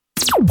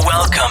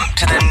Welcome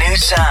to the new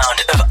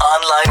sound of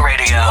online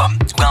radio.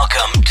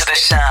 Welcome to the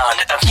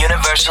sound of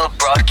Universal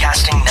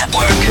Broadcasting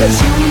Network.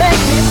 'Cause you make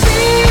me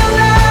feel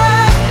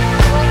like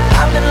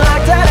I've been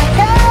locked out of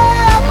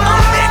hell. A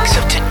mix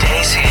of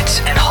today's hits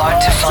and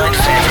hard-to-find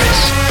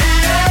favorites,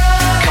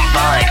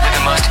 combined with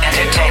the most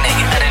entertaining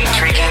and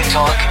intriguing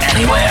talk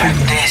anywhere.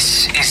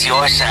 This is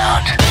your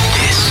sound.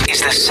 This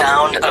is the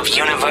sound of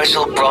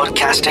Universal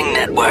Broadcasting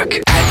Network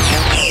at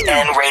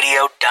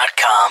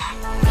UBNradio.com.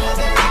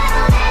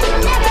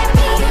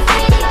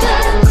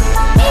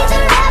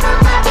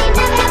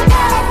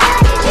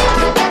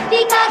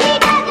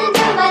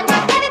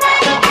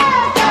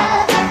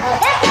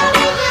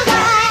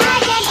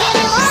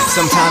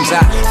 Sometimes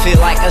I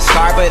feel like a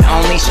star, but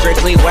only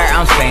strictly where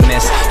I'm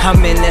famous.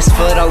 I'm in this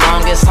for the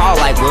longest haul,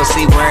 like we'll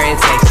see where it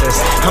takes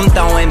us. I'm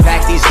throwing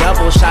back these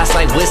double shots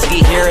like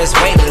whiskey here is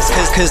weightless.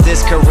 Cause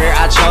this career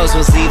I chose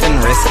was even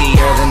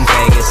riskier than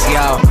Vegas,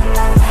 yo.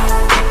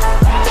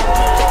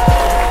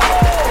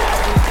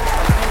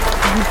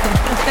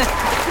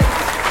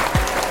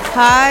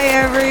 Hi,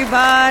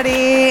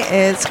 everybody.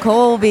 It's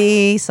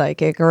Colby,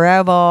 Psychic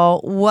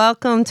Rebel.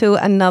 Welcome to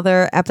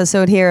another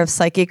episode here of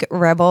Psychic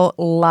Rebel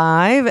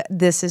Live.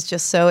 This is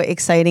just so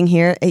exciting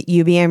here at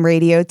UBM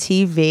Radio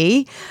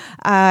TV.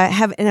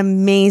 Have an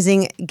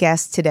amazing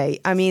guest today.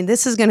 I mean,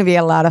 this is going to be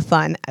a lot of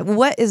fun.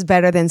 What is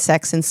better than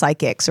sex and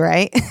psychics,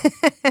 right?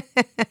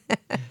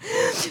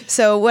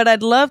 So what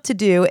I'd love to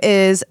do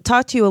is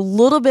talk to you a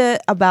little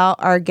bit about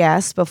our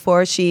guest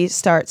before she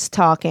starts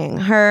talking.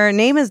 Her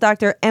name is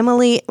Dr.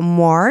 Emily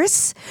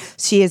Morse.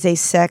 She is a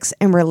sex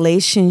and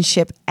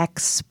relationship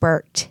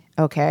expert.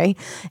 Okay.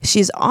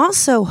 She's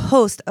also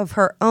host of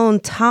her own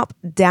top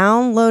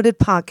downloaded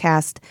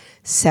podcast,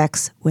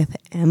 Sex with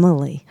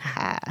Emily.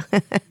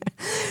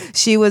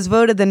 She was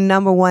voted the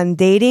 #1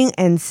 dating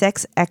and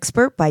sex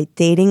expert by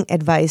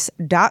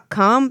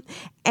datingadvice.com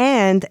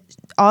and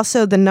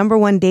also the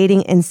 #1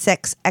 dating and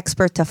sex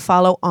expert to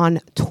follow on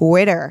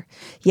Twitter.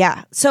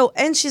 Yeah. So,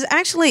 and she's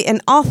actually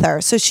an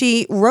author. So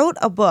she wrote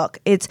a book.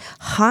 It's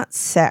Hot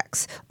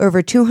Sex,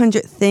 Over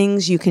 200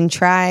 Things You Can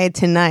Try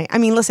Tonight. I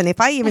mean, listen, if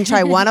I even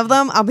try one of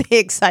them, I'll be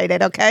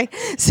excited. Okay.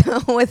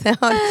 So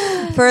without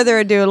further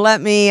ado,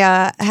 let me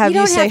have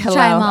you say hello.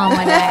 Try them on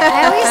one day.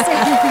 I always say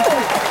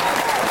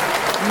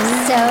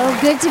so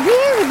good to be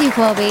here with you,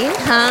 Colby.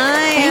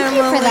 Hi, Thank Emily.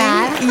 you for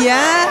that.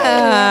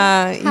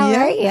 Yeah. How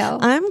are you?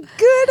 I'm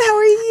good. How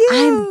are you?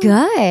 I'm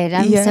good.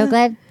 I'm so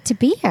glad to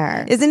be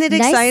here. Isn't it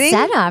nice exciting?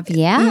 Setup,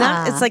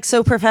 yeah. It's like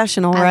so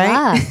professional, I right?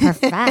 love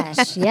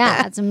profesh.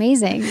 Yeah, it's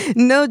amazing.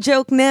 No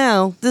joke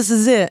now. This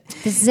is it.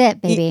 This is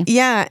it, baby.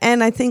 Yeah,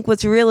 and I think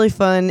what's really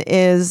fun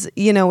is,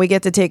 you know, we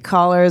get to take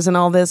callers and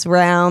all this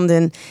round,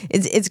 and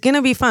it's going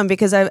to be fun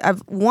because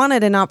I've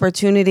wanted an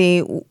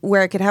opportunity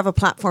where I could have a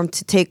platform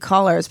to take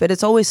callers, but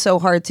it's always so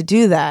hard to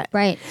do that.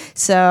 Right.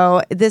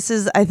 So I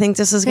think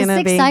this is going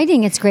to be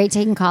exciting. It's great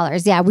taking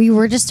callers. Yeah, we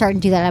were just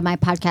starting to do that on my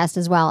podcast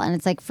as well, and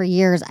it's like for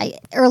years,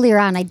 earlier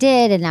on I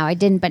did, and now I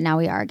didn't, but now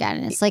we are again,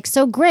 and it's like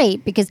so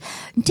great because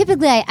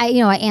typically I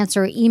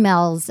answer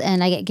emails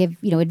and I give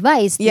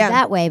advice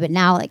that way, but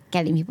now like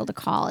getting people to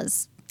call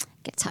is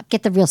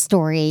get the real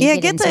story. Yeah,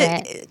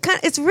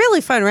 it's really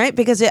fun, right?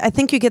 Because I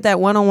think you get that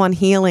one-on-one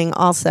healing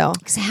also.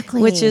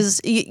 Exactly. Which is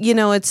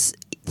it's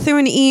through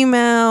an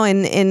email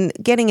and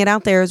getting it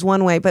out there is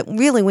one way, but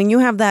really when you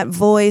have that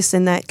voice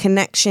and that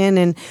connection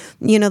and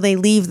they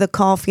leave the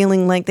call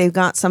feeling like they've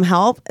got some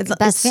help,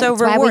 it's so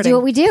rewarding. Why we do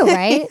what we do,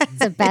 right? It's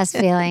the best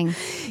feeling.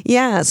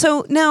 Yeah.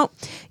 So now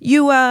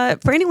you,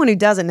 for anyone who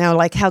doesn't know,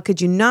 like how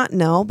could you not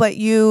know, but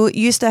you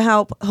used to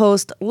help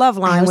host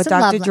Loveline with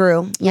Dr.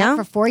 Drew. Yeah,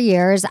 for 4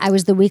 years. I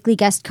was the weekly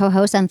guest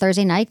co-host on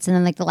Thursday nights, and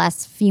then like the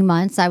last few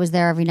months I was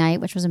there every night,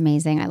 which was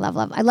amazing. I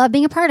love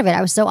being a part of it.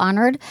 I was so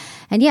honored.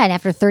 And yeah, and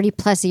after 30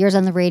 plus years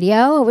on the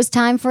radio, it was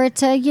time for it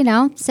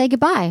to, say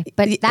goodbye.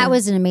 But that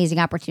was an amazing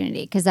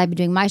opportunity because I've been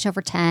doing my show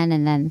for 10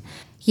 and then,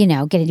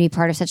 getting to be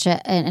part of such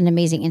an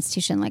amazing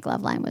institution like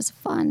Loveline was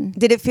fun.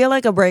 Did it feel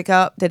like a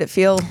breakup? Did it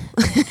feel...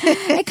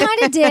 It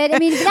kind of did. I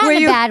mean, not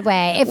in a bad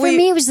way. For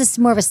me, it was just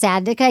more of a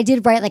sad... I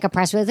did write like a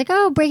press release,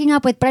 like, breaking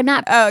up with... But I'm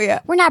not... Oh, yeah.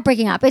 We're not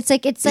breaking up. It's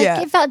like it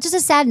felt just a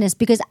sadness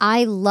because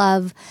I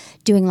love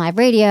doing live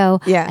radio.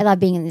 Yeah. I love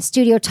being in the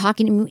studio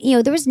talking.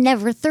 There was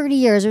never 30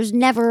 years. There was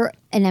never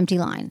an empty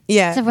line.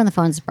 Yeah. Except when the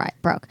phones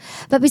broke.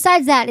 But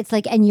besides that, it's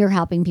like, and you're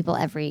helping people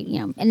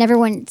and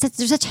everyone,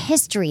 there's such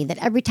history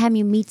that every time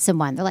you meet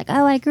someone, they're like,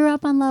 oh, I grew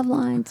up on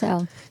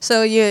Loveline.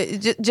 So you,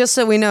 just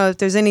so we know, if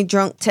there's any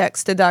drunk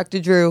text to Dr.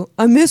 Drew,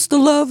 I missed the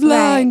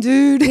Loveline,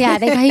 dude. Yeah,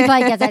 he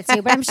probably gets that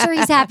too. But I'm sure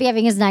he's happy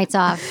having his nights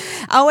off.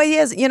 Oh, he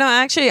is.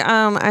 Actually,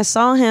 I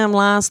saw him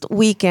last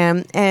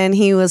weekend and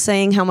he was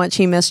saying how much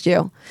he missed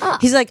you. Oh.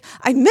 He's like,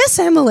 I miss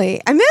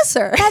Emily. I miss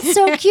her. That's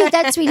so cute.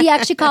 That's sweet. He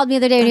actually called me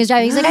the other day when he was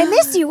driving. He's like, I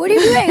miss you. What are you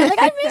doing? I'm like,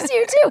 I miss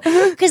you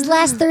too. Because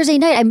last Thursday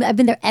night, I've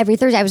been there every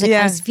Thursday. I was like,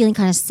 I was feeling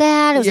kind of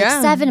sad. It was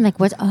like 7. I'm like,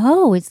 what?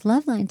 Oh, it's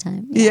Loveline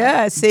time.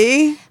 Yeah,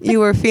 see? You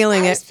were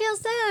feeling it. I just feel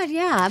sad. God,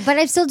 yeah. But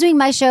I'm still doing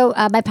my show,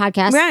 my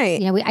podcast.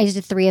 Right. You know, I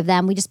did 3 of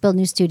them. We just built a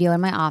new studio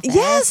in my office.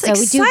 Yes, so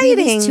exciting. we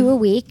do at least 2 a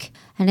week.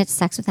 And it's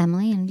Sex with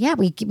Emily. And yeah,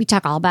 we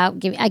talk all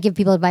about, I give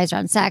people advice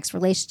around sex,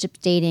 relationships,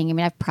 dating. I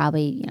mean, I've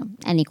probably,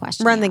 any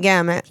question. Run the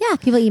gamut. Yeah,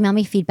 people email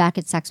me feedback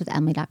at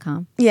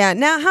sexwithemily.com. Yeah.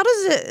 Now, how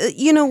does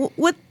it,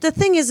 what the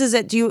thing is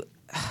that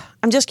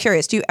I'm just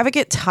curious, do you ever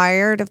get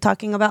tired of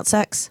talking about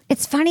sex?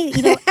 It's funny,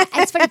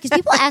 it's funny because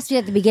people ask me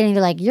at the beginning,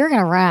 they're like, you're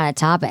going to run out of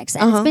topics.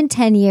 And it's been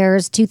 10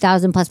 years,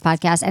 2,000 plus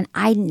podcasts, and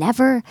I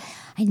never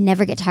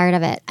get tired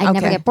of it. I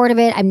never get bored of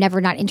it. I'm never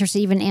not interested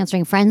even in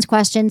answering friends'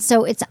 questions.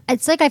 So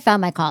it's like I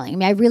found my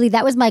calling. I mean,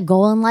 that was my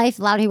goal in life.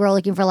 A lot of people are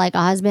looking for like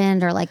a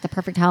husband or like the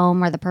perfect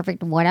home or the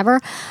perfect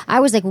whatever. I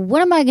was like,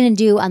 what am I going to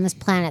do on this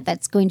planet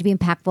that's going to be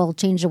impactful,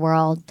 change the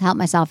world, help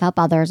myself, help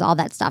others, all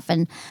that stuff.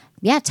 And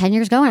yeah, 10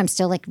 years ago, and I'm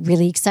still like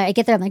really excited. I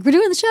get there, I'm like, we're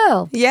doing the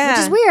show. Yeah. Which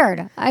is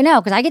weird. I know,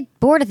 because I get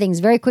bored of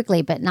things very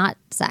quickly, but not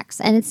sex.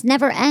 And it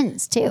never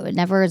ends, too. It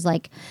never is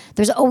like,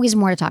 there's always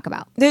more to talk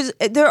about.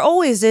 There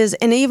always is,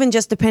 and even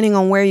just depending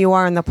on where you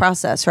are in the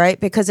process, right?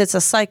 Because it's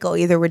a cycle.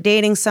 Either we're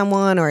dating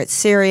someone, or it's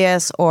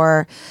serious,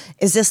 or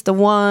is this the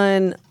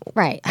one?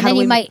 Right. And then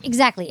you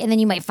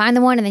might find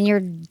the one, and then you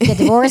get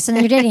divorced, and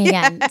then you're dating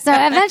again. So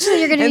eventually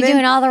you're going to be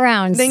doing all the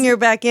rounds. Then you're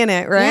back in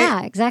it, right?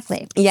 Yeah,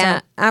 exactly. Yeah,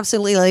 so.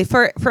 Absolutely.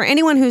 For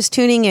anyone who's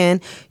tuning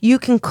in, you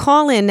can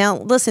call in. Now,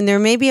 listen, there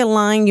may be a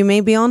line, you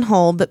may be on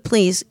hold, but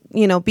please,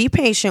 be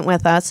patient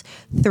with us.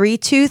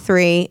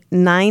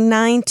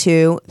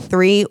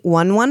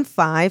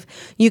 323-992-3115.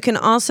 You can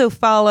also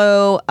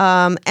follow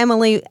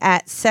Emily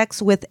at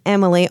Sex with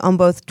Emily on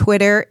both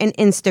Twitter and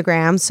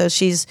Instagram. So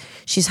she's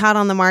hot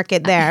on the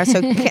market there.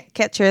 So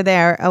catch her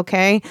there,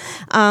 okay?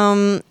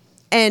 And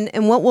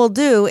what we'll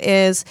do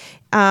is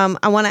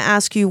I want to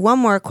ask you one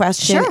more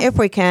question, if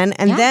we can,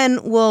 and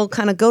then we'll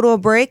kind of go to a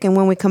break. And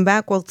when we come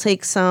back, we'll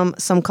take some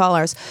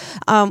callers.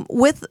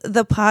 With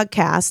the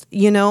podcast,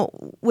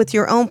 with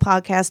your own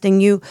podcasting,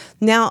 you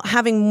now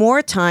having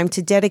more time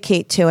to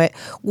dedicate to it.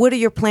 What are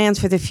your plans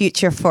for the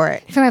future for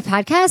it? For my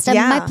podcast,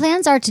 my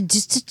plans are to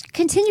just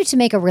continue to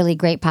make a really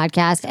great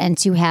podcast and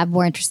to have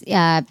more interest,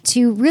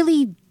 to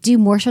really do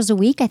more shows a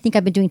week. I think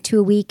I've been doing 2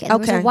 a week. And there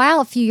was a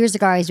while, a few years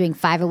ago, I was doing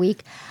 5 a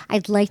week.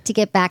 I'd like to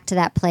get back to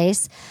that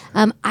place.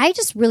 I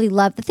just really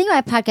love, the thing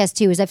about podcast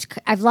too is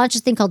I've launched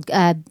this thing called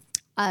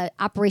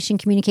Operation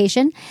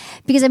Communication,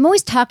 because I'm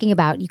always talking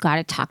about, you got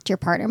to talk to your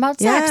partner about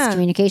sex.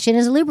 Communication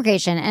is a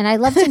lubrication. And I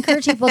love to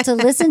encourage people to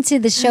listen to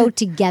the show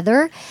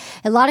together.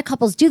 A lot of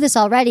couples do this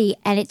already,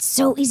 and it's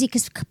so easy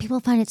because people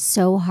find it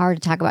so hard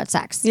to talk about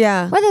sex.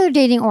 Yeah. Whether they're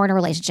dating or in a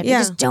relationship. They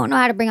just don't know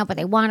how to bring up what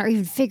they want or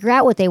even figure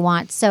out what they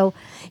want. So,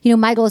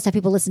 my goal is to have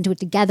people listen to it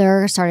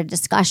together, start a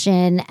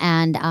discussion,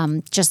 and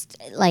just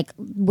like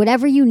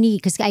whatever you need,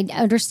 because I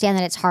understand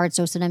that it's hard.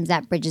 So sometimes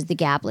that bridges the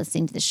gap,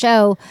 listening to the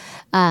show,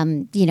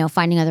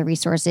 finding other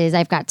resources.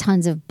 I've got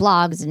tons of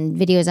blogs and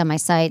videos on my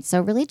site.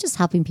 So really just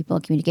helping people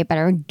communicate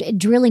better and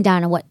drilling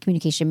down on what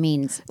communication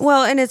means.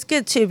 Well, and it's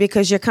good too,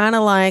 because you're kind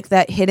of like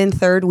that hidden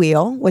third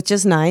wheel, which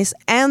is nice.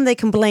 And they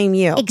can blame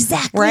you.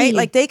 Exactly. Right?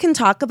 Like they can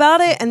talk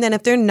about it. And then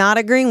if they're not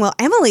agreeing, well,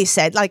 Emily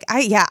said, like,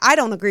 I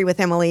don't agree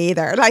with Emily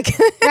either. Like,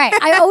 right.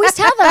 I always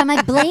tell them, I'm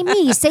like, blame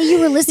me. Say you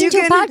were listening to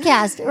a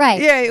podcast.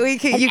 Right. Yeah. You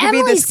can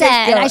Emily be the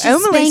said scapegoat. I should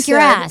spank your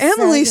ass.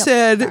 Emily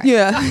said,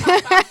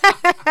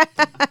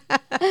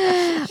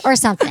 or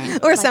something.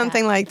 Or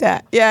something like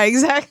that. Yeah,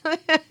 exactly.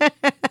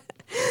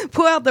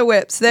 Pull out the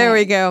whips. There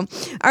we go.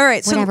 All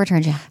right. Whatever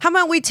turns you. How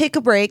about we take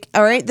a break?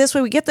 All right. This way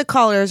we get the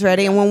callers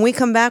ready. And when we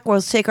come back,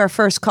 we'll take our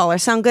first caller.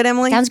 Sound good,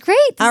 Emily? Sounds great.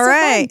 All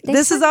right.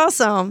 This is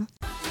awesome.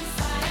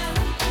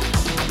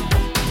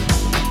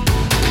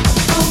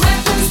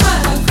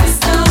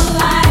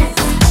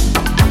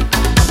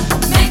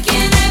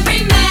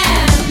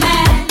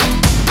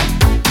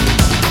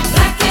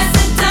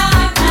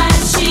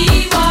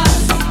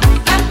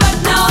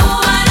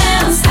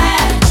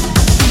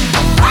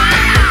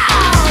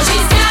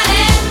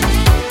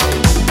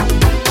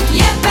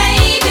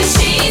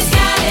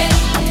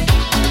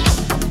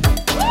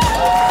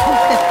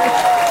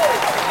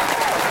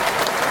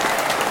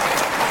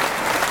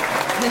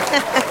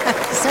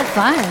 So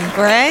fun.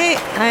 Right?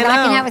 I know.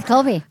 Rocking out with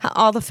Colby.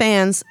 All the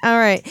fans. All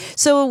right.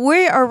 So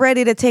we are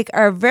ready to take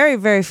our very,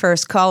 very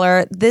first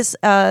caller. This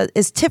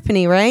is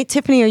Tiffany, right?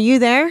 Tiffany, are you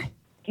there?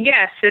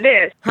 Yes, it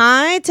is.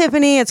 Hi,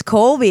 Tiffany. It's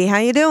Colby. How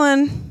you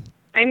doing?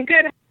 I'm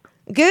good.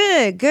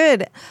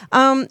 Good.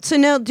 So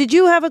now, did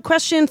you have a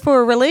question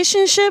for a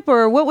relationship,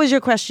 or what was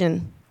your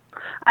question?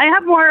 I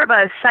have more of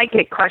a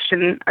psychic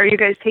question. Are you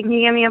guys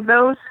taking any of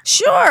those?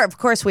 Sure, of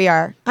course we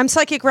are. I'm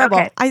Psychic Rebel.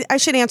 Okay. I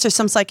should answer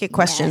some psychic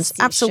questions.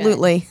 Yes,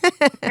 absolutely.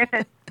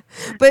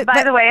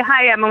 By the way,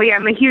 hi, Emily.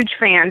 I'm a huge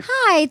fan.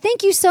 Hi,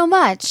 thank you so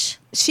much.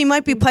 She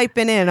might be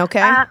piping in,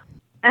 okay?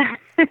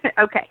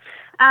 Okay.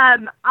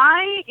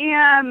 I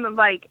am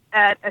like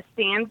at a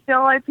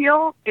standstill, I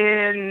feel,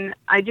 and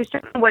I just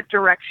don't know what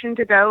direction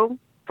to go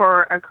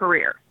for a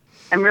career.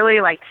 I'm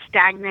really like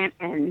stagnant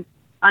and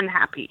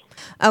unhappy.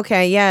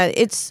 Okay, yeah,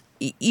 it's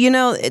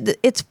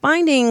it's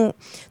finding,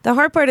 the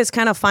hard part is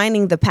kind of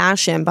finding the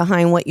passion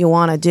behind what you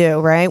want to do,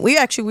 right? We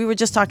were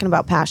just talking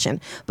about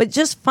passion, but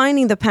just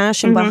finding the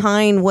passion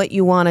behind what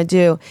you want to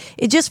do.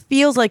 It just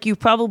feels like you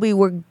probably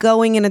were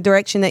going in a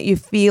direction that you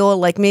feel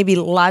like maybe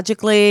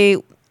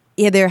logically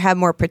either have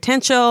more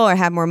potential or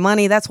have more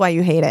money. That's why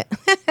you hate it.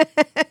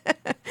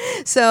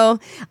 So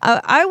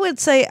I would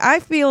say, I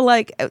feel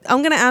like I'm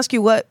going to ask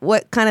you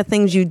what kind of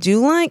things you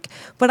do like,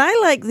 but I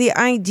like the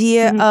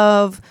idea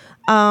of,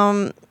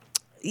 I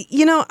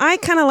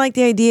kind of like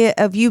the idea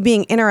of you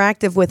being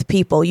interactive with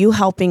people, you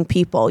helping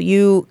people,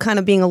 you kind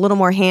of being a little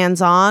more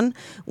hands-on,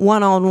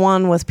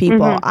 one-on-one with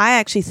people. I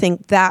actually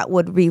think that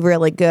would be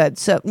really good.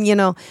 So,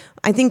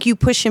 I think you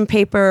pushing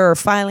paper or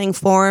filing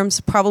forms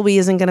probably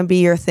isn't going to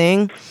be your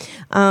thing.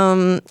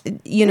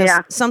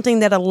 Something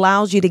that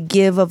allows you to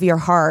give of your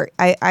heart.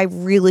 I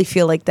really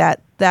feel like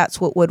that's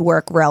what would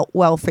work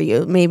well for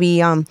you.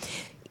 Maybe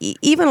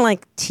even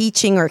like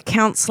teaching or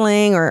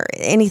counseling or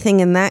anything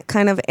in that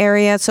kind of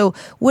area. So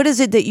what is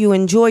it that you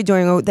enjoy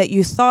doing or that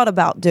you thought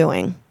about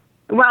doing?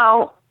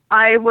 Well,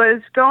 I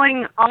was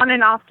going on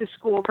and off to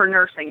school for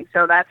nursing,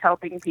 so that's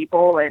helping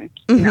people and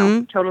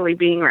totally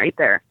being right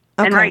there.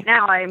 Okay. And right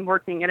now I'm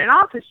working in an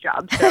office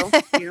job, so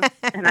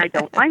and I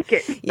don't like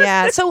it.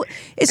 Yeah, so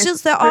it's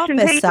just the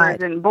office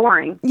side and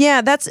boring.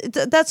 Yeah,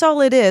 that's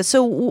all it is.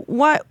 So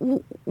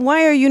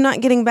why are you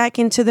not getting back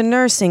into the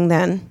nursing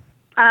then?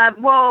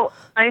 Well,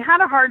 I had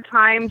a hard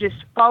time just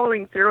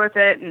following through with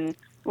it, and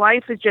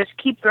life is just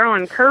keep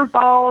throwing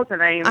curveballs,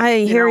 and I'm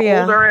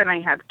older, and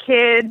I have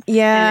kids,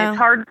 and it's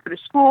hard to go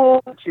to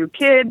school, 2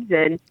 kids,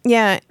 and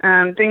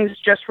things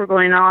just were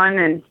going on,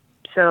 and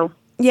so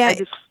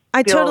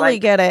I totally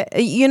get it.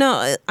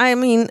 I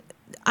mean,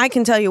 I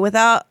can tell you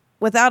without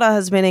a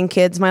husband and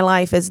kids, my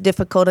life is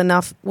difficult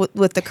enough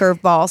with the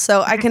curveball.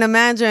 So I can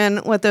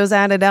imagine with those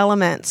added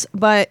elements.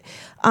 But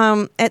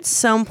at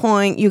some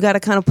point, you got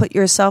to kind of put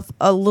yourself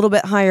a little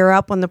bit higher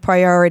up on the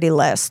priority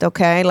list,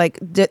 okay? Like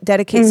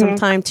dedicate some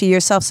time to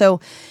yourself.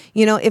 So,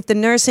 if the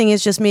nursing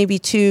is just maybe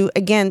too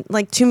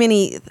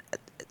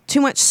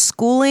much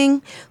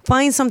schooling,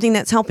 find something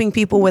that's helping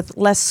people with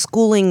less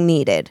schooling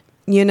needed.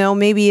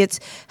 Maybe it's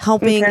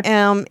helping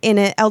in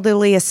an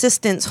elderly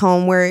assistance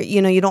home where,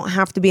 you don't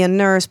have to be a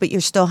nurse, but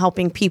you're still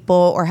helping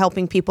people or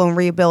helping people in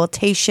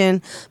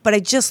rehabilitation. But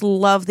I just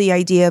love the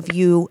idea of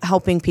you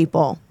helping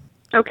people.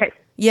 Okay.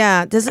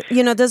 Yeah. Does that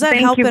help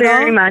at all? Thank you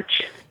very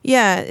much.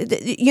 Yeah.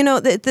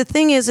 The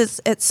thing is,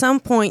 it's at some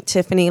point,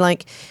 Tiffany,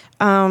 like,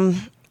 unless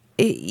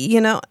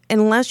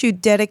you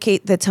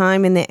dedicate the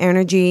time and the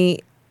energy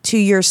to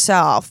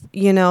yourself,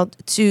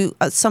 to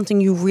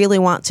something you really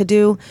want to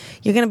do,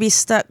 you're going to be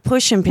stuck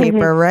pushing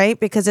paper, right?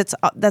 Because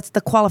that's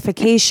the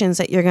qualifications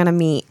that you're going to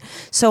meet.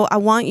 So I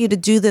want you to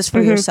do this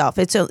for yourself.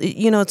 It's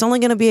it's only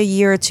going to be a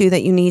year or 2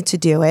 that you need to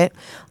do it.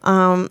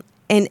 And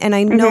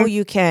I know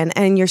you can,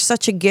 and you're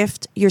such a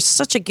gift. You're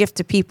such a gift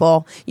to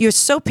people. You're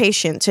so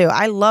patient too.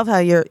 I love how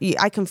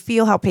I can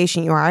feel how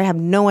patient you are. I have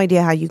no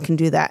idea how you can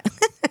do that.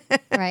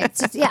 Right.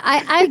 So,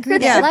 I agree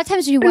that a lot of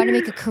times when you want to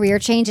make a career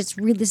change, this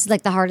is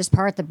like the hardest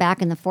part, the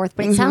back and the forth.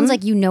 But it sounds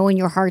like in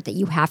your heart that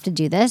you have to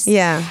do this.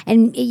 Yeah.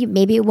 And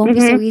maybe it won't be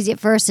so easy at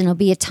first, and it'll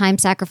be a time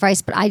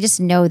sacrifice. But I just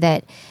know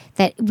that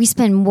we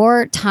spend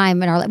more time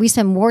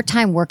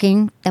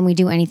working than we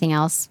do anything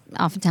else,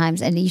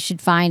 oftentimes. And you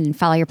should find and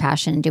follow your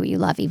passion and do what you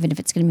love, even if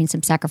it's going to mean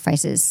some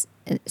sacrifices.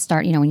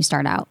 When you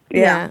start out.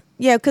 Yeah,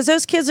 because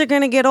those kids are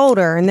going to get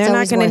older and they're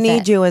not going to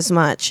need you as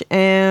much.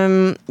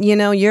 And,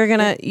 you're going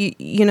to,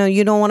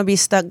 you don't want to be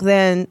stuck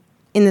then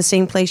in the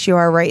same place you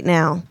are right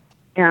now.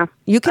 Yeah.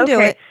 You can do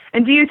it.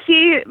 And do you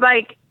see,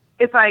 like,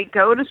 if I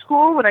go to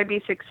school, would I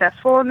be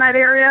successful in that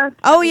area?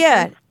 Oh,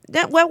 yeah.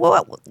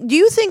 Well, do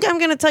you think I'm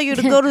going to tell you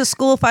to go to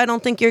school if I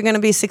don't think you're going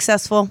to be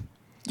successful?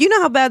 You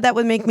know how bad that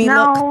would make me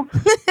look?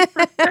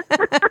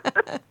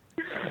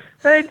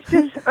 But it's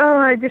just,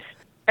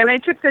 and I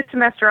took this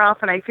semester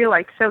off, and I feel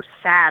like so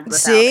sad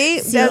without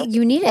it. See,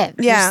 you need it.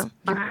 Yeah.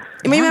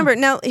 Remember,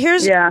 now,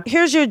 here's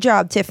your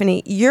job,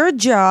 Tiffany. Your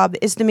job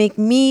is to make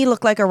me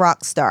look like a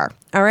rock star,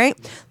 all right?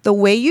 The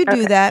way you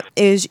do that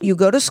is you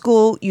go to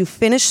school, you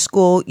finish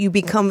school, you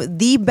become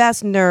the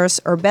best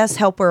nurse or best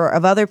helper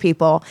of other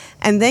people,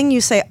 and then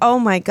you say, oh,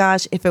 my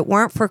gosh, if it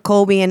weren't for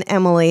Colby and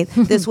Emily,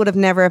 this would have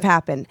never have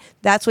happened.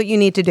 That's what you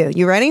need to do.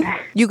 You ready?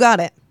 You got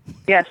it.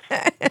 Yes.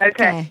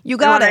 Okay. You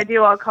got it. When I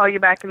do, I'll call you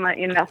back and let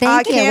you know.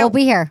 Thank you. We'll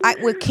be here.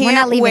 We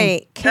can't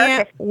wait.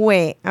 Can't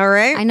wait. All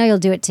right. I know you'll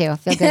do it too. I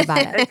feel good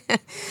about it.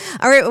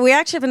 All right. We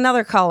actually have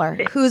another caller.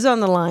 Who's on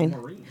the line?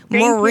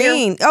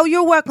 Maureen. You. Oh,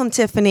 you're welcome,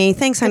 Tiffany.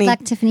 Thanks, honey. Good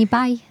luck, Tiffany.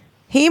 Bye.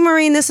 Hey,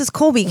 Maureen. This is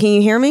Colby. Can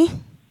you hear me?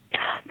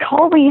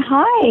 Colby,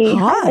 hi.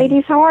 Hi,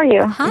 ladies. How are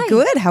you? Hi.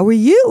 Good. How are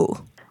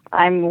you?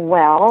 I'm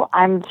well.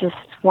 I'm just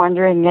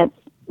wondering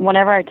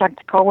whenever I talk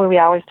to Colby, we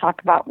always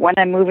talk about when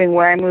I'm moving,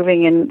 where I'm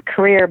moving in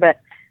career, but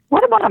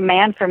what about a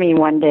man for me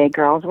one day,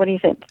 girls? What do you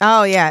think?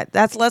 Oh, yeah.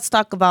 Let's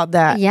talk about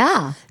that.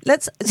 Yeah.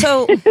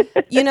 So,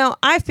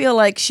 I feel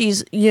like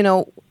she's,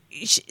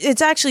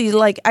 it's actually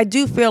like I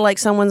do feel like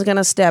someone's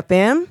gonna step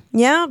in,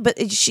 yeah.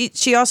 But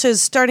she also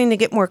is starting to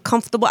get more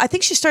comfortable. I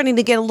think she's starting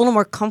to get a little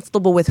more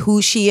comfortable with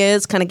who she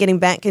is, kind of getting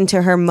back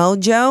into her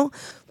mojo.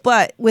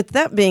 But with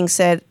that being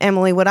said,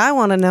 Emily, what I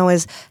want to know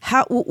is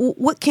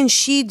what can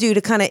she do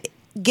to kind of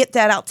get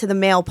that out to the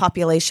male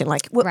population?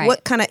 Like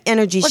what kind of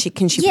energy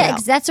can she put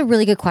out? That's a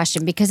really good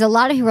question, because a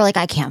lot of people are like,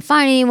 I can't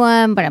find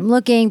anyone, but I'm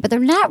looking, but they're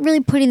not really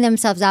putting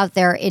themselves out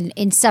there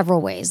in several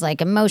ways, like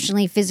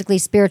emotionally, physically,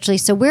 spiritually.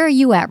 So where are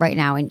you at right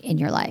now in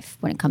your life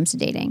when it comes to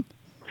dating?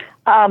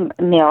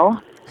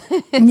 No.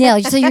 No.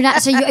 So you're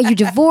not, are you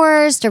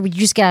divorced, or would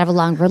you just get out of a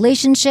long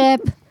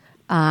relationship?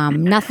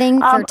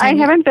 Nothing. I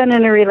haven't been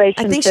in a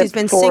relationship. I think she's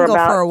been single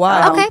for a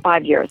while. Okay.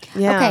 5 years.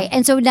 Yeah. Okay.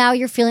 And so now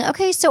you're feeling,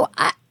 okay, so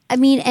I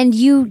mean, and do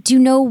you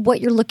know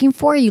what you're looking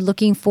for? Are you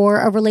looking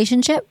for a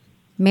relationship,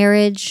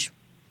 marriage?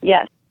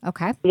 Yes.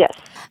 Okay. Yes.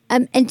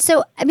 And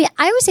so, I mean,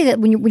 I always say that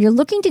when you're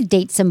looking to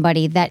date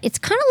somebody, that it's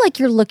kind of like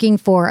you're looking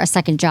for a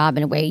second job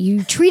in a way.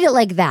 You treat it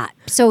like that.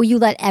 So you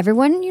let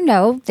everyone you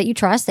know that you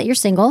trust, that you're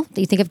single, that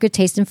you think of good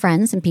taste in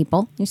friends and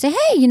people. You say,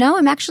 hey,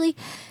 I'm actually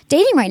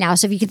dating right now.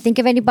 So if you can think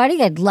of anybody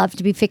that'd love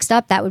to be fixed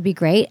up, that would be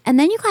great. And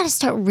then you got to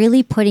start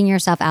really putting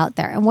yourself out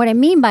there. And what I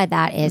mean by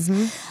that is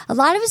a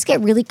lot of us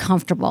get really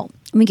comfortable.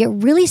 We get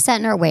really set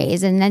in our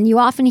ways, and then you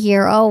often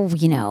hear, LA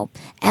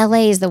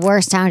is the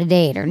worst town to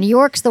date, or New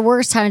York's the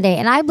worst town to date.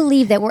 And I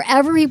believe that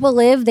wherever people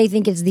live, they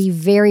think it's the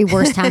very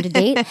worst town to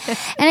date.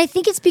 And I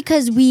think it's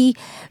because we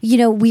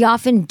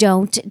often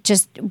don't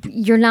just,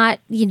 you're not,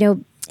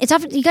 it's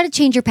often, you got to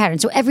change your pattern.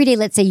 So every day,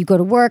 let's say you go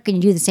to work and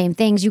you do the same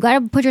things, you got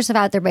to put yourself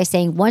out there by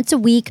saying once a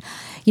week,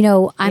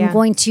 I'm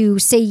going to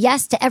say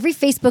yes to every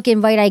Facebook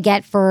invite I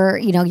get for,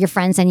 your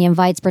friends send you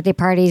invites, birthday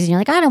parties, and you're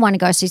like, I don't want to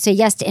go. So you say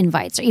yes to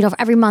invites. Or,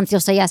 every month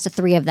you'll say yes to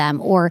 3 of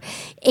them.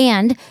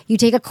 And you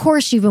take a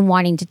course you've been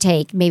wanting to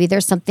take. Maybe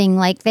there's something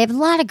like, they have a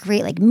lot of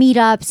great like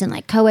meetups and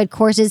like co-ed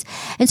courses.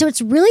 And so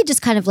it's really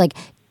just kind of like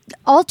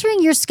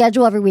altering your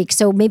schedule every week.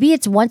 So maybe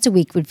it's once a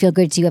week would feel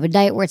good to you. Have a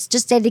night where it's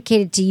just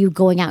dedicated to you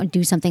going out and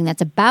do something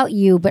that's about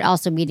you, but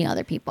also meeting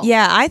other people.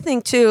 Yeah, I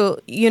think too,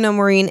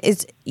 Maureen,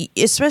 is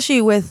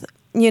especially with,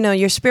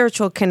 your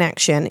spiritual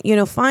connection,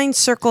 find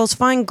circles,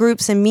 find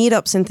groups and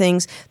meetups and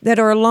things that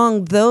are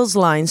along those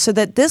lines, so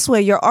that this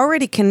way you're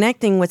already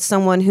connecting with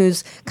someone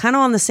who's kind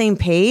of on the same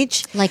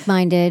page.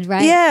 Like-minded,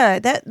 right? Yeah.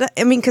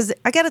 Because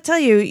I got to tell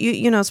you,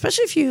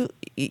 especially if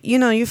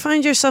you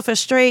find yourself a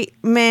straight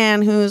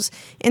man who's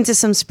into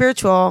some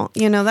spiritual,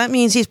 that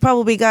means he's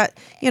probably got,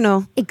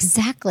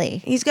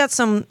 Exactly. He's got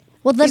some...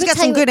 Well, he's got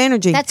some good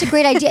energy. That's a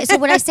great idea. So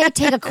when I say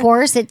take a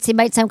course, it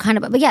might sound kind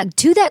of, but yeah,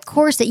 to that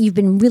course that you've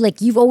been really,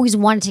 like, you've always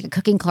wanted to take a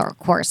cooking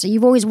course, or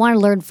you've always wanted to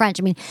learn French.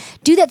 I mean,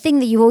 do that thing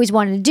that you always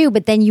wanted to do,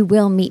 but then you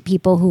will meet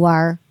people who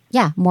are,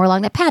 more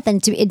along that path.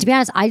 And to be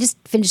honest, I just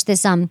finished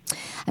this, I'm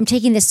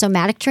taking this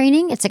somatic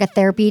training. It's like a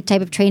therapy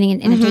type of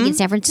training, and I'm taking it in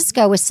San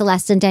Francisco with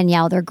Celeste and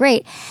Danielle. They're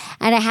great.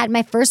 And I had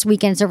my first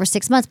weekend, it's over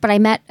 6 months, but I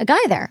met a guy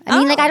there. I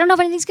mean, I don't know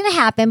if anything's going to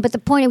happen, but the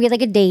point, we had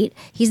like a date.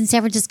 He's in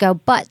San Francisco,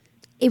 but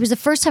it was the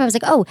first time I was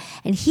like, oh,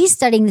 and he's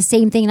studying the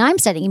same thing I'm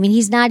studying. I mean,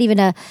 he's not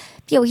even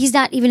he's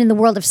not even in the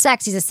world of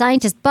sex. He's a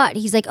scientist, but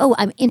he's like, oh,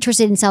 I'm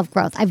interested in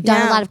self-growth. I've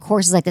done a lot of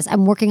courses like this.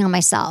 I'm working on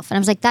myself. And I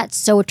was like, that's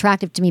so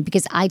attractive to me,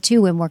 because I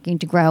too am working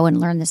to grow and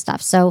learn this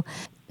stuff. So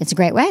it's a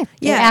great way.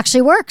 Yeah. It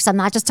actually works. I'm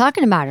not just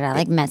talking about it.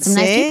 I met some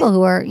nice people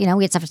who are,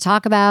 we had stuff to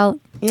talk about.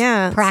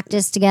 Yeah.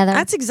 Practice together.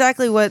 That's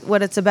exactly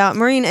what it's about.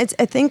 Maureen, I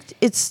think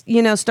it's,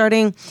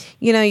 starting,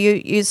 you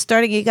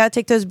got to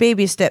take those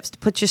baby steps to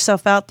put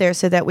yourself out there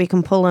so that we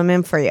can pull them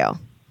in for you.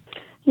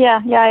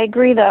 Yeah, I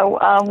agree, though,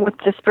 with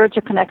the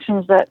spiritual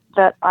connections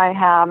that I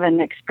have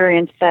and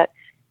experience, that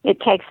it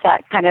takes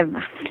that kind of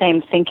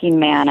same thinking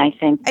man, I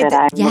think, that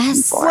I'm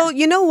looking for. Well,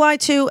 you know why,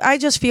 too? I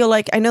just feel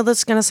like, I know this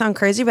is going to sound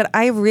crazy, but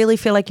I really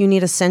feel like you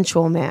need a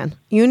sensual man.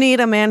 You need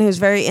a man who's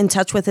very in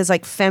touch with his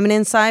like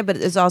feminine side, but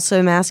is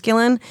also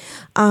masculine.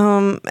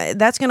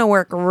 That's going to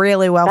work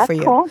really well for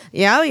you. Cool.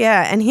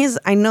 Yeah. And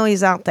I know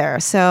he's out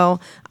there. So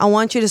I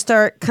want you to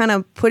start kind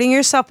of putting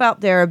yourself out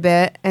there a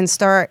bit and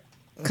start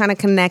kind of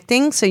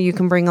connecting so you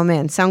can bring them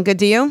in. Sound good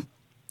to you?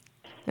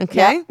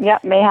 Okay. Yeah,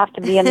 may have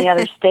to be in the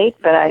other state,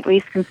 but I at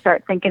least can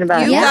start thinking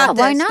about it. Yeah,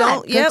 why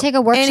not? Go take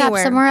a workshop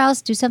somewhere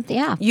else, do something.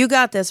 Yeah. You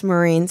got this,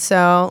 Maureen.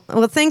 So,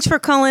 thanks for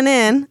calling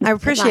in. I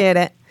appreciate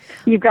it.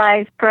 You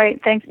guys,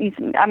 great. Thanks.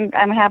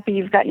 I'm happy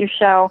you've got your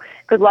show.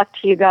 Good luck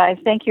to you guys.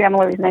 Thank you,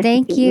 Emily. It was nice to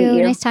meet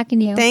you. Nice talking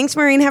to you. Thanks,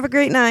 Maureen. Have a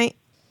great night.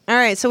 All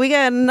right, so we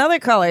got another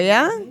caller,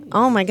 yeah?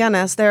 Oh, my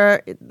goodness.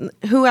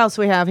 Who else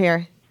we have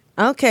here?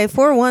 Okay,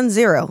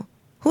 410.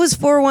 Who is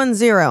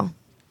 410?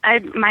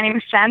 My name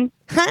is Jen.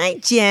 Hi,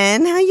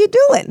 Jen. How you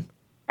doing?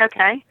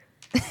 Okay.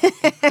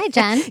 Hi,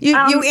 Jen.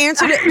 You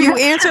answered it. You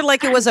answered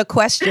like it was a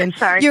question.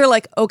 Sorry. You were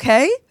like,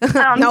 okay.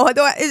 No,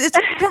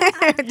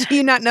 do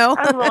you not know?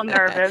 I was a little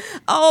nervous.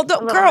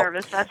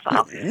 Nervous. That's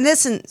all.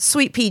 Listen,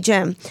 sweet pea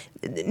Jen.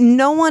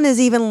 No one is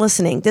even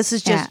listening. This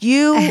is just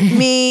you,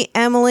 me,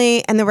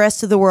 Emily, and the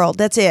rest of the world.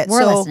 That's it.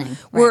 We're listening.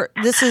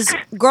 This is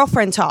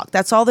girlfriend talk.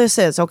 That's all this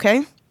is.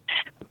 Okay.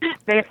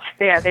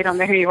 They don't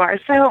know who you are.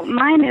 So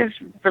mine is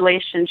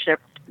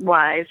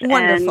relationship-wise.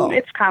 Wonderful. And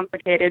it's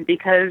complicated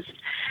because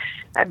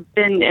I've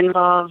been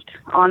involved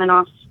on and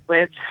off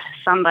with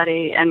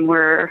somebody, and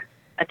we're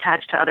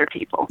attached to other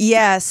people.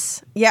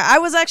 Yes. Yeah, I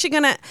was actually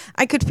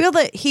I could feel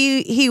that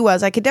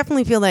I could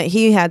definitely feel that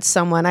he had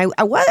someone.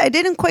 I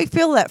didn't quite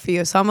feel that for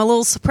you, so I'm a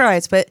little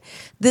surprised, but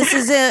this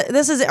is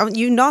it.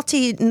 You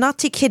naughty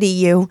kitty,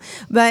 you.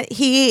 But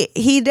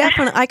he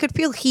definitely, I could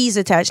feel he's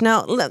attached.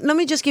 Now, let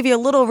me just give you a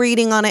little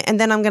reading on it, and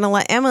then I'm going to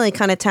let Emily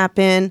kind of tap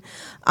in,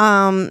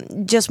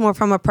 just more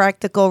from a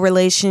practical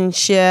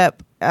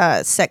relationship,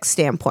 sex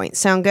standpoint.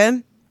 Sound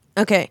good?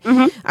 Okay.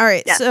 Mm-hmm. All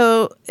right. Yeah.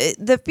 So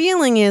the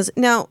feeling is,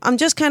 now I'm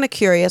just kind of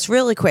curious,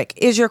 really quick.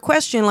 Is your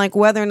question like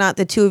whether or not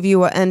the two of you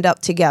will end up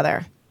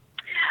together?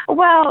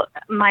 Well,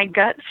 my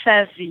gut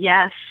says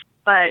yes,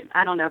 but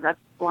I don't know. That's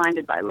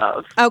blinded by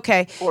love.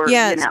 Okay. Or,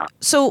 yeah.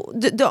 So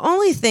the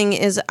only thing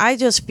is, I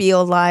just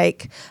feel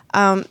like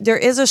there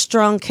is a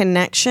strong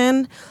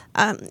connection.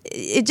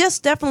 It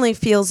just definitely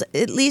feels,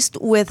 at least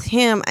with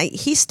him,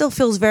 he still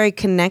feels very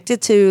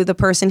connected to the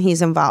person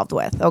he's involved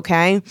with.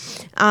 Okay,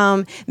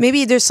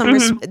 maybe there's some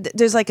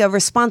there's like a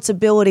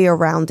responsibility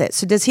around it.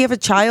 So does he have a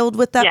child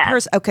with that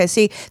person? Okay,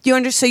 see, you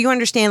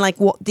understand like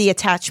the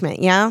attachment,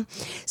 yeah.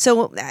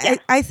 So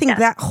I think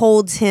that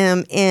holds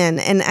him in,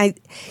 and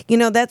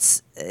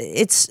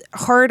it's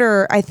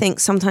harder, I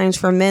think, sometimes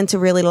for men to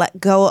really let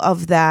go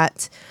of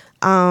that.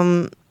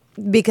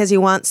 Because he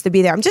wants to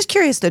be there. I'm just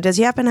curious though, does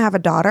he happen to have a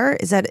daughter?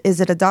 Is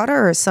it a daughter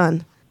or a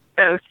son?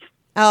 Both.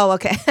 Oh,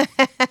 okay.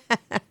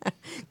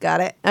 Got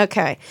it.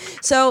 Okay.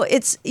 So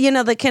it's,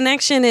 the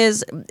connection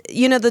is,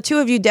 the two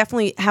of you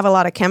definitely have a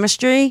lot of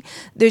chemistry.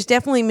 There's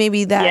definitely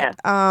maybe that,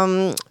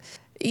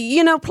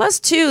 plus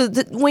too,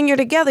 when you're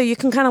together, you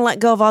can kind of let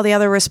go of all the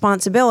other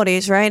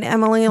responsibilities, right,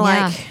 Emily?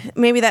 Like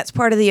maybe that's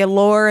part of the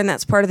allure and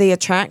that's part of the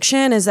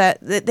attraction, is that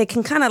they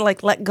can kind of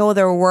like let go of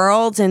their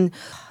worlds and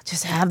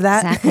just have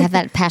that. Exactly, have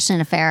that passionate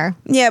affair.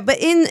 Yeah, but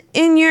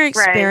in your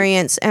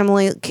experience, right,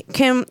 Emily,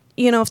 can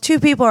if two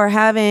people are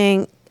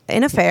having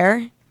an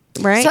affair,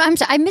 right?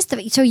 So I missed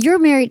the. So you're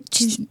married.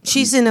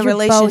 She's in a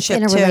relationship.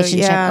 Both in a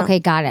relationship. Yeah. Okay,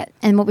 got it.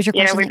 And what was your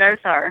question? Yeah, we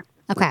both are.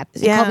 Okay.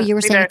 Yeah. Colby, you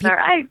were saying.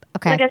 Okay.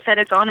 Like I said,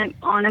 it's on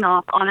and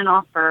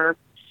off for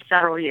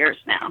several years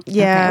now.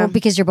 Yeah. Okay. Well,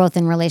 because you're both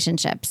in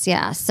relationships.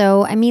 Yeah.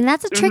 So I mean,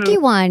 that's a tricky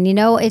one.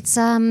 It's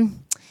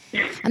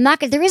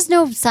there is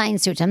no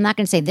science to it. I'm not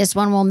going to say this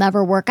one will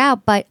never work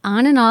out, but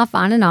on and off.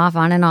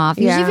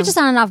 Usually if it's just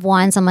on and off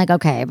once, I'm like,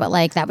 okay, but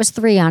like that was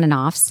 3 on and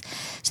offs.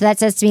 So that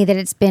says to me that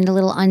it's been a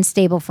little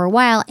unstable for a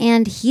while,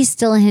 and he's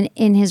still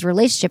in his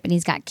relationship, and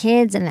he's got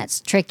kids, and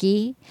that's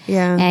tricky.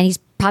 Yeah. And he's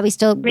probably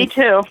still. Me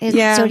too.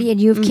 Yeah. So and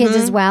you have kids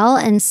as well.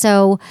 And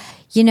so,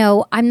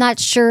 I'm not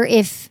sure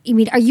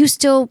are you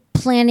still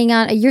planning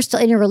on, you're still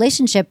in a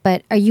relationship,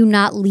 but are you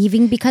not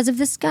leaving because of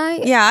this guy?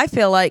 Yeah, I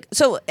feel like,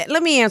 so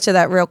let me answer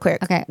that real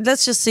quick. Okay.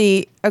 Let's just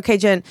see. Okay,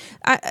 Jen,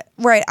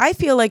 I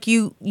feel like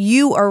you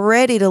are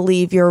ready to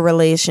leave your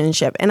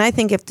relationship. And I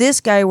think if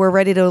this guy were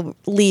ready to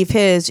leave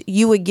his,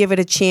 you would give it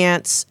a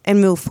chance and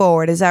move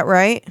forward. Is that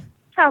right?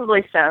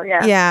 Probably so,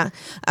 yeah. Yeah.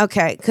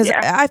 Okay. Because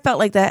I felt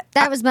like that.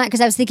 That was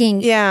because I was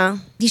thinking, yeah,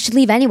 you should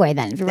leave anyway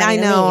then. If you're ready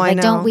to leave. I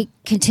know. Don't we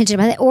contingent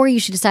about it, or you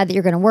should decide that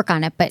you're going to work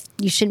on it, but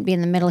you shouldn't be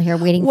in the middle here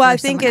waiting. Well, for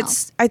someone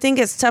else. I think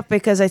it's tough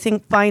because I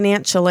think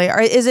financially,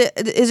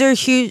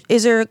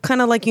 is there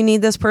kind of like you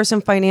need this person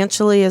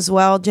financially as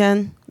well,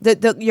 Jen?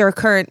 Your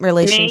current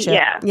relationship. Me,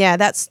 yeah. Yeah,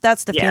 that's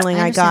the feeling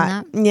I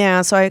got. That.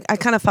 Yeah, so I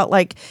kind of felt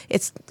like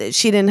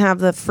she didn't have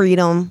the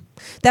freedom.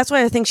 That's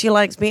why I think she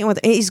likes being with.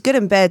 He's good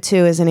in bed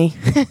too, isn't he?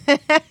 That's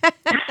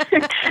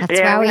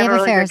why we have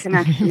affairs.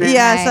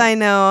 Yes, I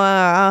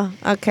know.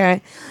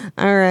 Okay,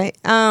 all right.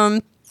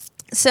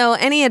 So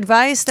any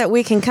advice that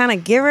we can kind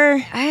of give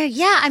her?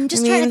 I'm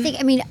just trying to think.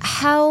 I mean,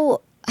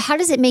 how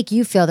does it make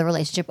you feel, the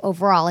relationship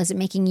overall? Is it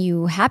making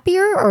you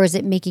happier, or is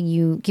it giving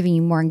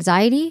you more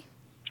anxiety?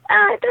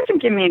 It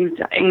doesn't give me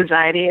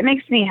anxiety. It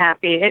makes me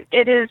happy.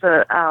 It is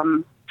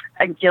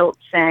a guilt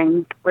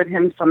thing with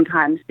him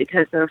sometimes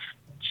because of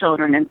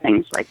children and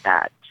things like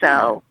that.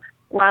 So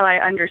while I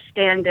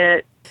understand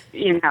it,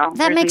 that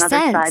there's makes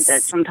another sense. side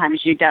that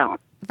sometimes you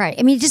don't. Right.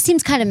 I mean, it just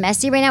seems kind of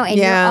messy right now, and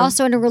you're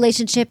also in a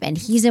relationship, and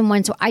he's in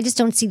one. So I just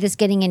don't see this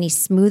getting any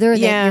smoother.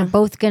 That you're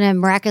both going to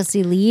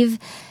miraculously leave.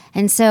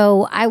 And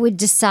so I would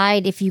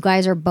decide if you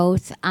guys are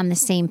both on the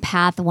same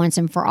path once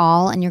and for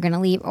all, and you're going to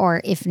leave,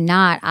 or if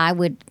not,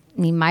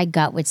 my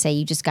gut would say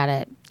you just got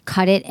to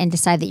cut it and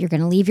decide that you're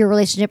going to leave your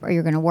relationship or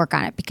you're going to work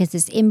on it, because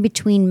this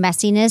in-between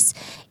messiness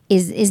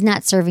is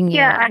not serving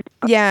you.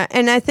 Yeah,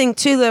 and I think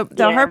too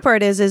the hard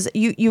part is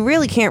you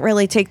really can't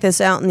really take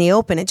this out in the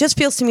open. It just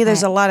feels to me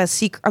there's a lot of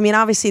secret. I mean,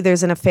 obviously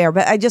there's an affair,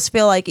 but I just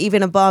feel like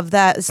even above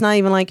that, it's not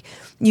even like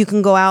you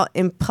can go out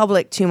in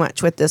public too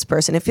much with this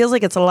person. It feels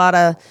like it's a lot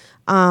of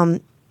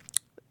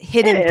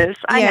hidden. It is.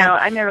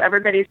 I know.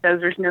 Everybody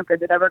says there's no good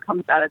that ever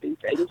comes out of these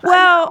things.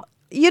 Well,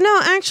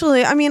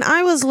 actually, I mean,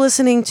 I was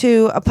listening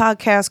to a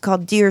podcast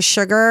called Dear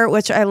Sugar,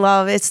 which I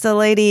love. It's the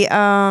lady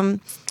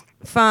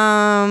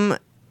from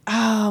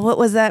what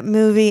was that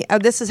movie? Oh,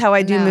 This Is How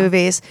I Do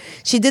Movies.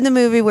 She did the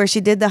movie where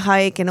she did the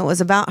hike, and it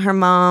was about her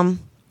mom.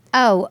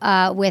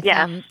 Oh, with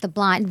the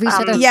blonde Reese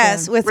Witherspoon.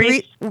 Yes, with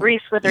Reese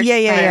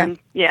Witherspoon.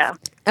 Yeah.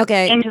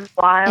 Okay. Into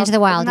the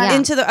Wild.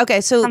 Yeah.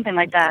 Okay, so something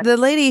like that. The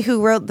lady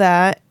who wrote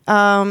that,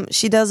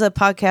 she does a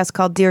podcast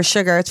called Dear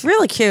Sugar. It's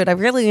really cute. I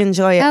really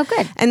enjoy it. Oh,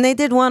 good. And they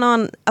did one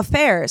on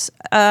affairs.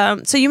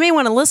 So you may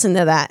want to listen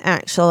to that,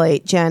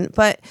 actually, Jen.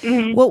 But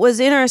what was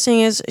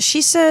interesting is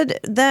she said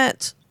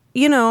that,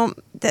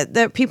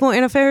 that people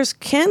in affairs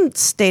can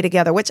stay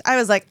together, which I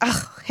was like,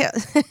 oh,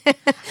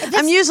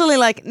 I'm usually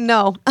like,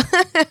 no,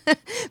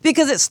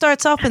 because it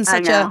starts off in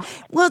such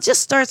it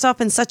just starts off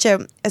in such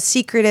a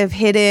secretive,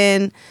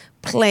 hidden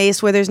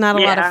place where there's not a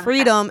lot of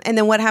freedom. And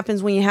then what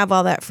happens when you have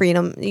all that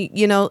freedom?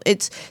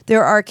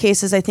 There are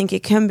cases, I think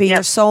it can be your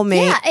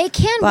soulmate. Yeah, it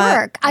can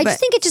work. I just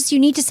think you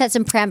need to set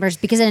some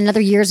parameters, because then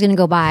another year is going to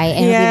go by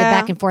and it'll be the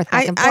back and forth.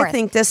 I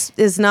think this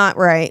is not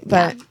right,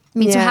 but. Yeah.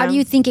 So how do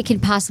you think it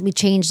can possibly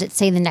change, let's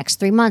say, in the next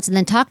 3 months, and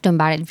then talk to him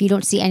about it? If you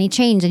don't see any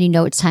change, then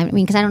it's time.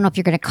 Because I don't know if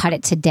you're going to cut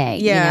it today,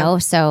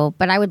 So,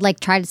 but I would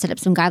try to set up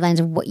some guidelines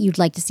of what you'd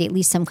like to see, at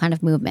least some kind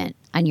of movement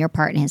on your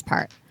part and his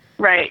part.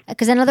 Right.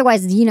 Because then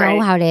otherwise,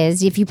 how it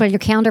is. If you put on your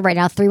calendar right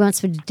now, 3 months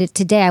from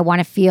today, I want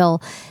to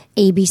feel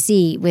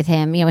ABC with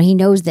him. He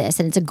knows this,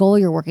 and it's a goal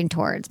you're working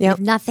towards. But if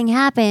nothing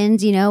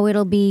happens,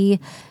 it'll be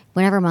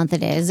whatever month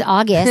it is,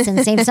 August, and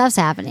the same stuff's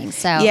happening.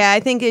 So yeah,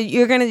 I think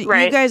you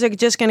guys are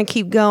just gonna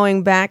keep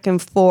going back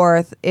and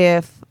forth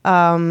if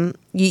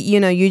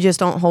you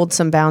just don't hold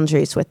some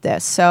boundaries with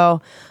this.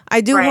 So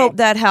I do hope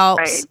that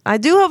helps. Right. I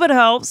do hope it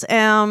helps.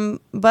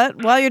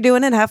 But while you're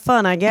doing it, have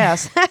fun, I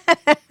guess.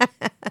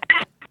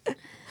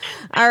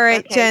 All right,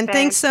 okay, Jen,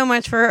 thanks so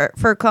much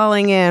for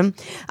calling in.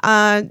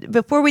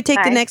 Before we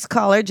take the next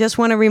caller, just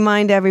want to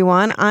remind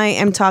everyone, I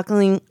am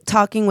talking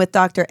with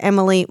Dr.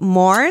 Emily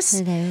Morse.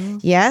 Hello.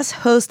 Yes,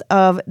 host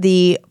of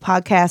the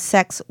podcast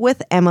Sex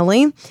with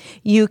Emily.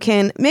 You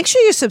can make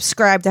sure you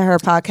subscribe to her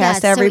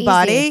podcast,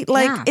 everybody. So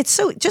easy. It's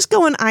just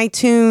go on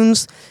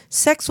iTunes,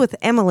 Sex with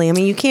Emily. I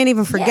mean, you can't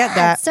even forget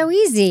that. It's so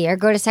easy. Or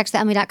go to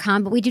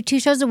sexwithemily.com. But we do 2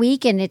 shows a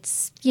week, and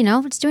it's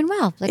doing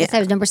well. Like I said,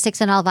 it was number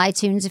 6 on all of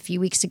iTunes a few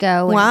weeks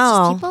ago. And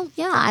wow.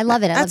 I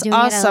love it. I love doing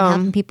awesome. it. I love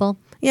helping people.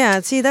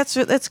 Yeah, see, that's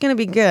going to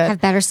be good. Have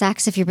better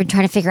sex if you've been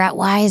trying to figure out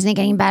why isn't it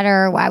getting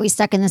better? Why are we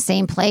stuck in the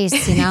same place?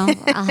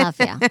 I'll help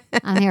you.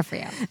 I'm here for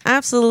you.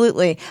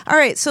 Absolutely. All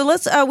right, so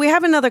let's. We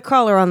have another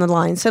caller on the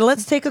line, so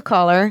let's take a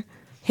caller.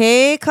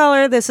 Hey,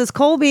 caller, this is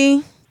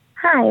Colby.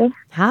 Hi.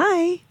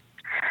 Hi.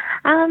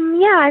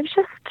 I've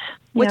just.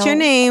 What's your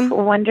name?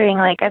 Wondering,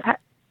 my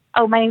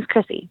name's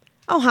Chrissy.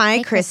 Oh,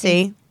 hi,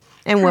 Chrissy.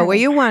 And what were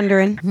you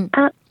wondering?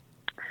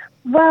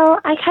 Well,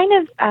 I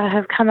kind of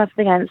have come up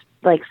against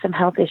some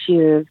health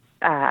issues,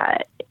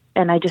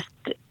 and I just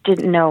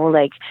didn't know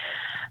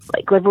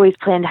I've always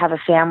planned to have a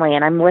family,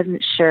 and I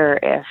wasn't sure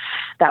if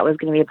that was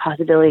going to be a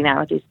possibility now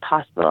with these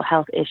possible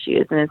health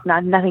issues, and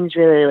nothing's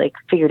really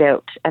figured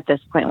out at this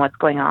point what's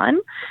going on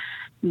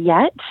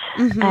yet,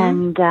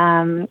 and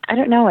I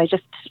don't know. I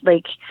just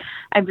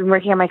I've been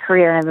working on my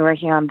career, and I've been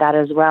working on that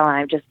as well, and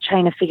I'm just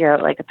trying to figure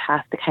out a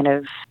path to kind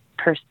of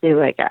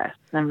pursue, I guess.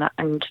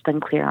 I'm just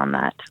unclear on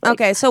that.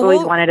 Okay, so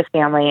always wanted a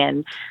family,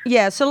 and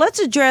so let's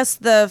address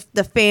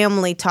the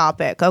family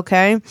topic,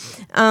 okay?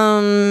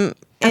 And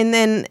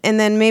then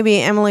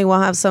maybe Emily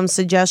will have some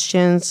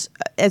suggestions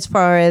as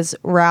far as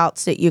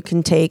routes that you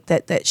can take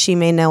that she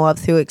may know of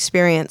through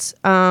experience.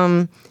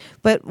 But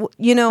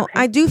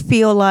I do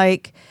feel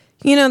like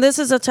this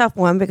is a tough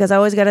one because I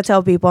always got to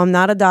tell people I'm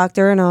not a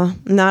doctor and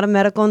I'm not a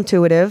medical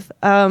intuitive.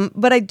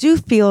 But I do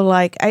feel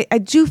like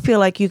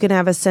you can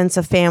have a sense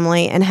of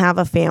family and have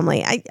a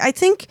family. I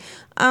think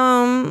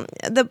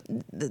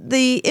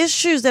the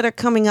issues that are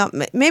coming up,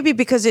 maybe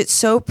because it's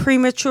so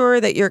premature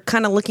that you're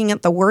kind of looking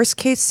at the worst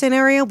case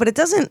scenario, but I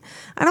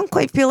don't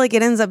quite feel like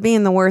it ends up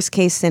being the worst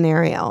case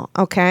scenario.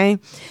 Okay.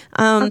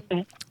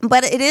 Okay.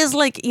 But it is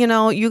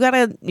you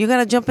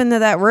gotta jump into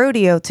that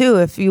rodeo too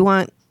if you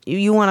want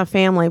a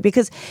family,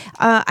 because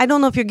I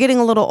don't know if you're getting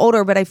a little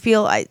older, but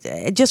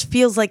it just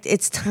feels like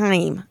it's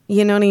time.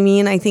 You know what I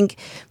mean? I think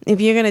if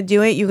you're going to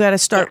do it, you got to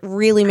start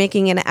really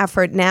making an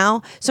effort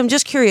now. So I'm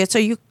just curious.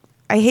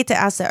 I hate to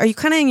ask that. Are you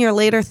kind of in your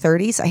later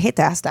 30s? I hate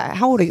to ask that.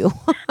 How old are you?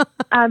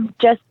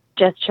 Just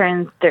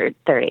turned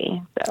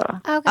 30. So.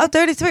 Okay. Oh,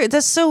 33.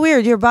 That's so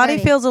weird. Your body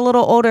feels a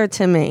little older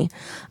to me.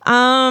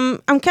 I'm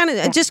kind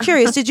of just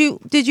curious.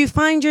 Did you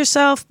find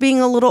yourself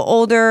being a little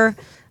older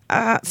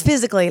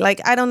physically?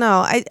 I don't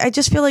know. I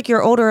just feel like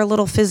you're older a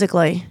little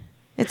physically.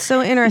 It's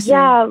so interesting.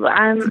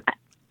 Yeah,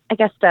 I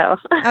guess so.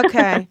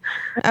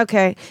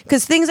 Okay.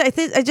 Because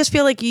I just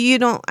feel like you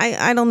don't.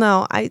 I don't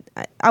know.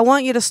 I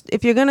want you to,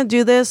 if you're gonna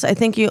do this,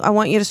 I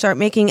want you to start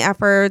making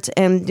efforts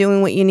and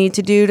doing what you need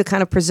to do to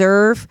kind of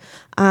preserve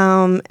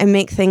and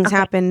make things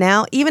happen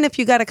now. Even if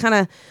you got to kind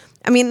of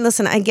I mean,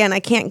 listen, again, I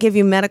can't give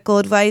you medical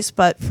advice,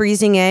 but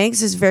freezing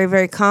eggs is very,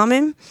 very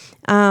common.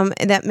 And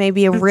that may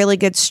be a really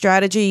good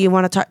strategy you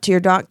want to talk to your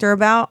doctor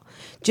about,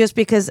 just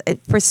because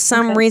for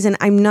some reason,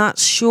 I'm not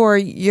sure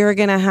you're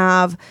going to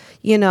have,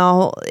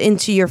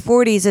 into your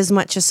 40s as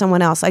much as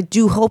someone else. I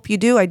do hope you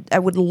do. I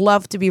would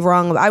love to be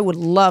wrong. I would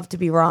love to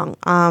be wrong.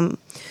 But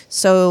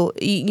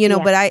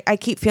I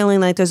keep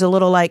feeling like there's a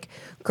little like,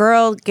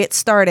 girl, get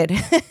started.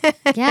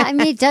 Yeah, I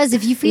mean, it does.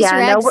 If you freeze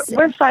your eggs.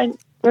 We're fine.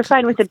 We're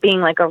fine with it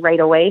being like a right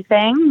away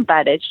thing,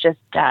 but it's just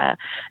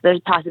there's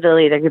a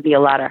possibility there could be a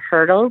lot of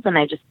hurdles, and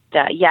I just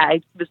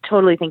I was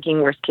totally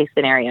thinking worst case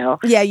scenario.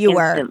 Yeah, you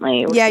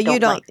instantly, were. Yeah, you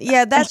don't. Like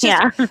yeah, that's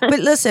just. Yeah.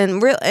 But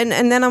listen,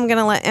 and then I'm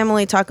gonna let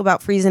Emily talk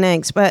about freezing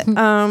eggs. But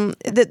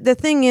the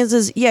thing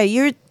is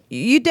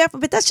you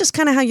definitely, but that's just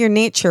kind of how your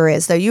nature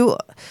is, though. You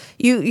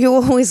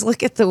always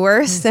look at the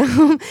worst,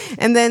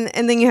 and then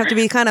you have to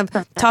be kind of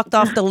talked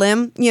off the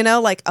limb,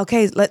 like,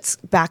 okay, let's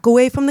back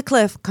away from the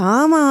cliff.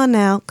 Come on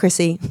now,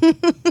 Chrissy.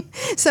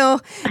 So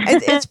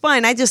it's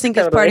fine. I just think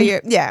it's part of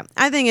your,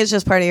 I think it's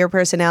just part of your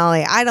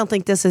personality. I don't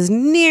think this is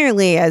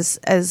nearly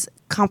as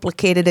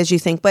complicated as you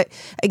think. But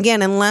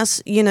again, unless,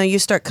 you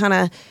start kind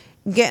of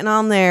getting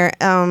on there,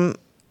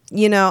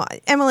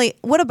 Emily,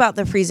 what about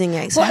the freezing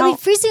eggs? Well,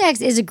 freezing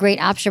eggs is a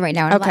great option right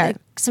now. And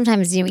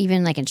sometimes,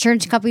 even like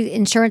insurance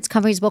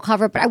companies will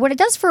cover it. But what it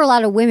does for a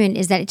lot of women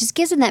is that it just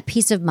gives them that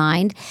peace of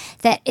mind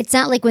that it's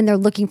not like when they're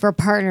looking for a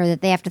partner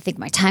that they have to think,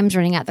 my time's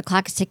running out, the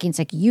clock is ticking. It's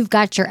like, you've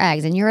got your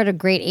eggs and you're at a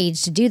great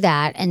age to do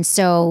that. And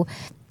so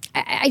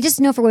I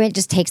just know for women,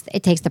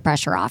 it takes the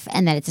pressure off,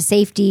 and that it's a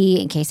safety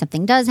in case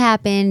something does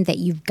happen, that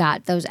you've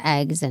got those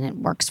eggs, and it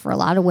works for a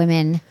lot of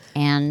women.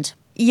 And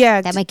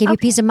that might give you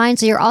peace of mind.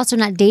 So you're also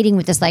not dating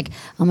with this like,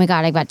 oh my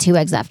God, I've got 2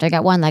 eggs left. I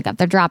got 1 leg up.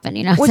 They're dropping,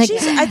 Well, like,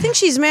 I think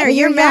she's married.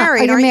 You're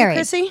married, aren't you,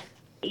 Chrissy?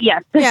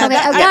 Yes. Yeah,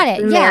 got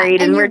it.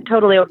 Married, and we're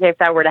totally okay if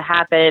that were to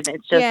happen.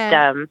 It's just,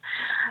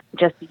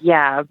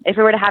 if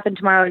it were to happen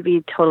tomorrow, I'd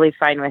be totally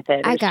fine with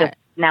it.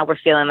 Now we're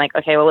feeling like,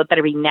 okay, well, it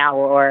better be now,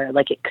 or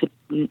like it could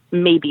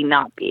maybe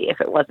not be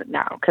if it wasn't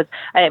now. Because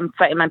I'm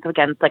up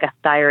against like a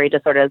thyroid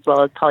disorder as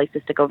well as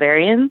polycystic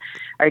ovarian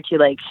are 2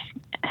 like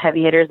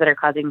heavy hitters that are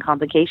causing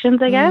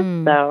complications, I guess.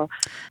 So,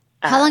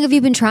 how long have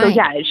you been trying?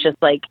 So it's just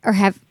like, or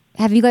have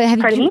you guys?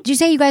 Did you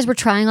say you guys were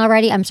trying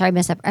already? I'm sorry, I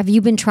messed up. Have you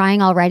been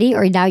trying already,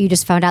 or now you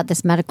just found out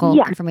this medical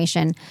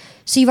information?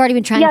 So you've already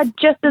been trying? Yeah,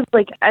 just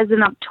as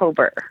in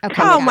October.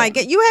 Okay. Oh my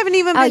God, you haven't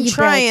even been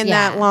trying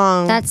that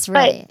long. That's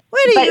right.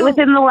 But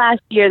within the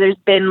last year, there's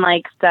been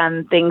like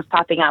some things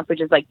popping up,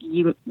 which is like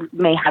you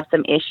may have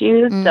some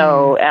issues.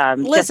 So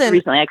just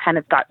recently, I kind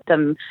of got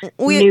some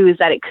news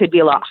that it could be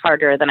a lot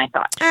harder than I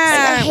thought.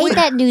 I hate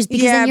that news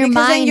because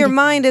then your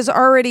mind is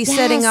already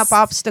setting up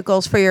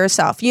obstacles for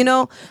yourself.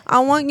 I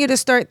want you to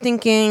start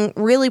thinking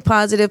really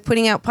positive,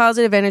 putting out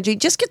positive energy.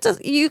 Just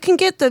you can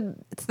get the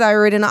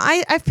thyroid, and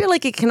I feel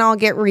like it can all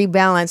get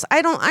rebalanced.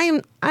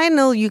 I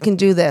know you can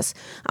do this.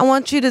 I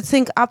want you to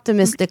think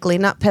optimistically,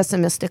 not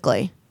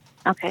pessimistically.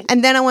 Okay.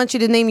 And then I want you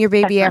to name your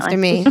baby after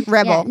me,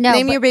 Rebel.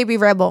 Name your baby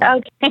Rebel.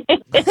 Okay.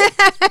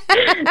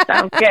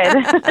 Sounds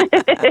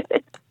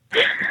good.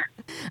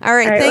 All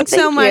right. Thanks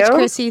so much,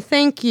 Chrissy.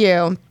 Thank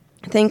you.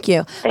 Thanks.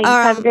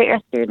 Have a great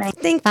rest of your night.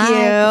 Thank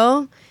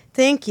you.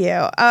 Thank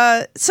you.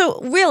 So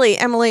really,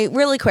 Emily,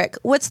 really quick,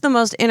 what's the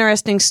most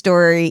interesting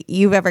story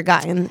you've ever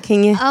gotten?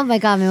 Can you? Oh my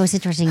God, my most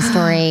interesting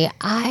story.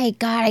 I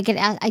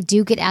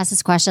do get asked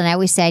this question. I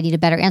always say I need a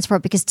better answer for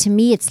it because to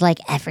me, it's like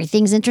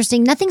everything's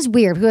interesting. Nothing's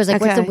weird. Who was like,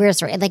 what's the weird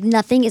story? Like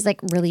nothing is like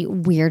really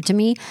weird to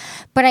me.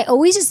 But I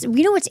always just,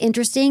 what's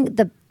interesting?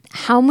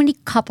 How many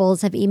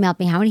couples have emailed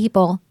me? How many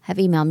people have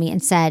emailed me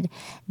and said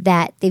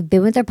that they've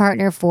been with their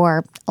partner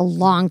for a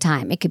long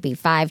time? It could be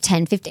 5,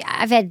 10, 50.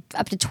 I've had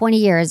up to 20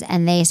 years,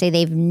 and they say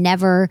they've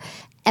never,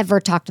 ever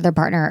talked to their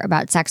partner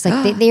about sex.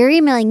 Like they're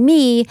emailing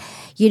me,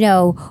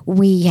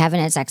 we haven't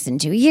had sex in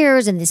 2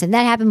 years and this and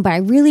that happened, but I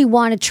really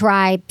want to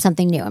try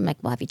something new. I'm like,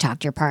 well, have you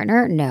talked to your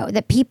partner? No.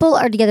 That people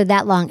are together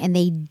that long and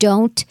they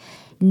don't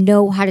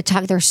know how to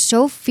talk. They're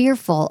so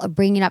fearful of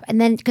bringing it up.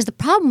 And then, because the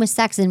problem with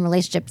sex in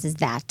relationships is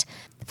that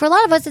for a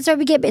lot of us, that's why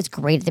we get. It's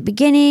great at the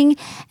beginning,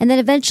 and then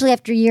eventually,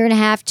 after a year and a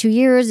half, 2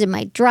 years, it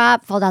might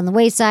drop, fall down the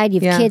wayside.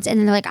 You have kids, and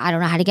then they're like, "I don't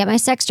know how to get my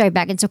sex drive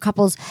back." And so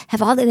couples have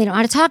they don't know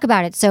how to talk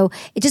about it. So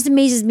it just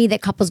amazes me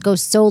that couples go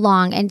so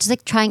long, and just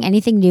like trying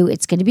anything new,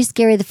 it's going to be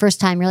scary the first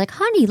time. You're like,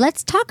 "Honey,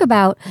 let's talk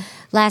about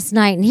last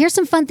night, and here's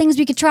some fun things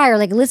we could try," or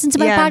like listen to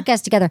my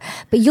podcast together.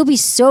 But you'll be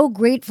so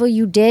grateful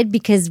you did,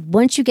 because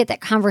once you get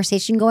that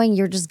conversation going,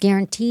 you're just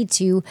guaranteed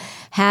to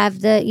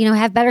have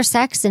have better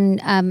sex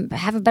and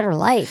have a better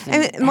life.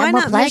 why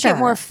not make it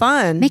more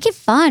fun? Make it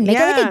fun. Make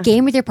it like a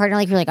game with your partner.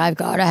 Like you're like, I've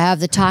got to have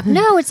the talk.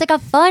 No, it's like a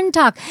fun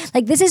talk.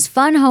 Like this is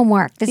fun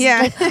homework. This is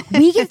like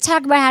we can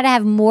talk about how to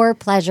have more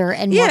pleasure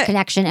and more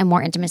connection and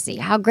more intimacy.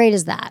 How great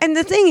is that? And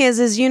the thing is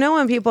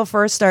when people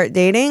first start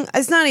dating,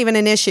 it's not even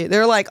an issue.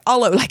 They're like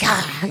all over, like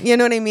you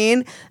know what I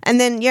mean? And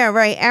then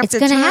after it's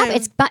gonna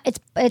happen.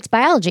 It's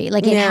biology.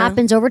 Like it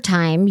happens over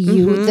time.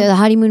 The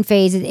honeymoon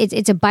phase.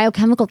 It's a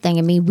biochemical thing.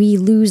 I mean, we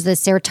lose the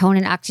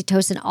serotonin,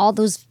 oxytocin, all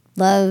those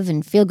love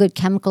and feel good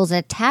chemicals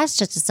that attach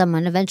to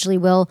someone. Eventually,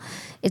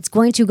 it's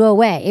going to go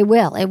away. It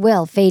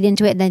will fade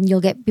into it, and then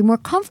you'll be more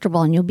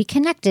comfortable and you'll be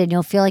connected. And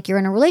you'll feel like you're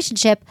in a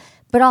relationship.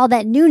 But all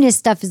that newness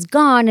stuff is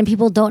gone, and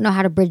people don't know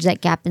how to bridge that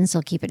gap and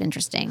still keep it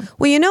interesting.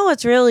 Well,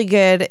 what's really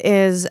good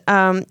is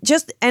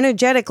just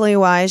energetically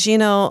wise, a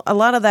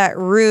lot of that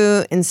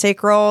root and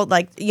sacral,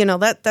 like,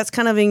 that's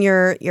kind of in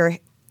your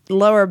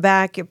lower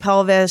back, your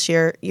pelvis,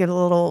 your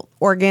little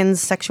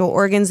organs, sexual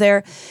organs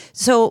there.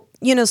 So,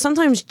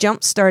 sometimes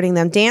jump starting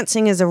them.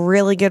 Dancing is a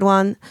really good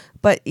one.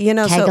 But,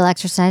 Kegel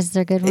exercises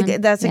are a good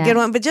one. That's a good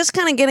one. But just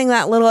kind of getting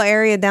that little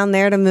area down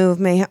there to move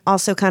may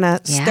also kind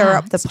of stir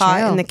up the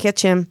pot in the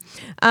kitchen.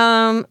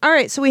 All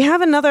right. So we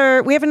have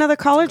another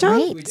caller,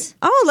 John? Great.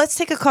 Oh, let's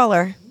take a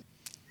caller.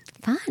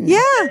 Fun.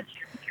 Yeah.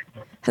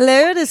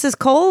 Hello, this is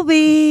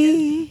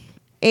Colby.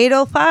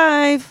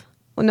 805.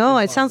 Oh, no,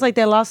 it sounds like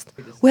we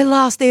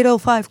lost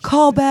 805.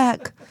 Call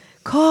back.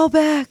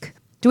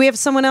 Do we have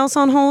someone else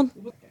on hold?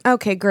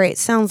 Okay, great.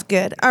 Sounds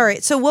good. All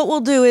right. So what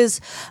we'll do is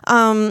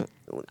I'm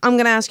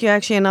going to ask you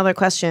actually another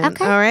question.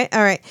 Okay.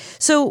 All right.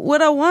 So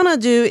what I want to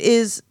do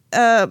is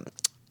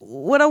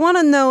what I want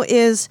to know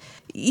is,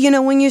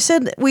 when you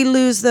said we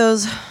lose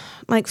those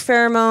like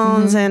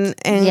pheromones and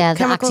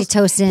chemicals, the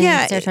oxytocin,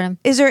 serotonin.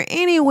 Is there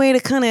any way to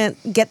kind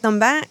of get them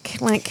back?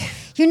 Like,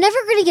 you're never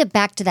going to get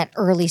back to that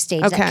early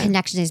stage, that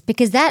connection is,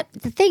 because the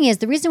thing is,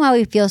 the reason why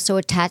we feel so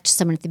attached to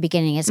someone at the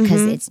beginning is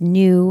because it's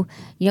new.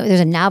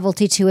 There's a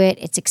novelty to it.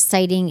 It's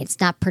exciting. It's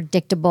not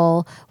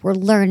predictable. We're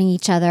learning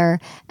each other.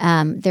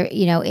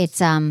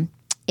 It's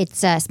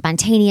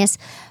spontaneous.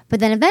 But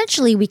then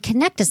eventually we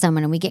connect to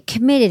someone and we get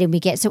committed and we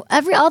get,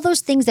 all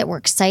those things that were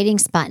exciting,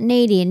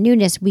 spontaneity and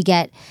newness, we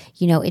get,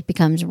 it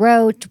becomes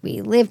rote.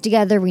 We live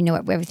together. We know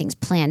everything's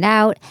planned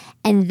out.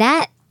 And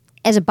that,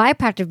 as a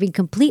byproduct of being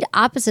complete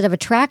opposite of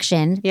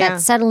attraction, that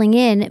settling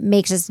in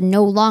makes us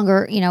no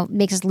longer,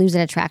 makes us lose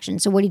that attraction.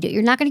 So what do?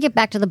 You're not going to get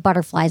back to the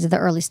butterflies of the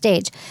early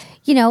stage.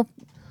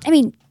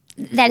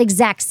 That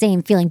exact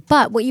same feeling.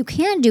 But what you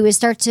can do is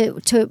start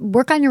to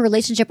work on your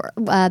relationship,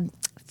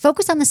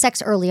 focus on the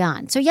sex early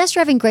on. So yes,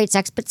 you're having great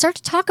sex, but start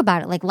to talk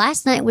about it. Like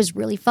last night was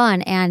really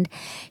fun. And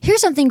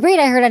here's something great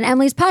I heard on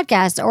Emily's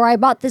podcast, or I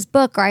bought this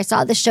book, or I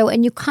saw this show.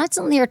 And you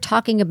constantly are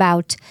talking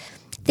about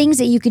things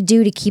that you could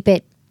do to keep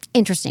it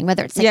interesting,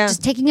 whether it's like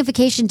just taking a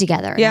vacation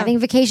together, having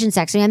vacation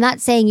sex. I mean, I'm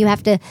not saying you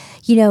have to,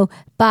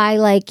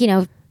 buy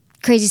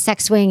crazy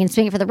sex swing and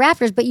swing it for the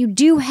rafters, but you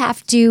do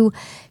have to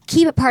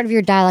keep it part of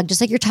your dialogue,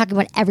 just like you're talking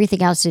about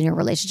everything else in your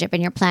relationship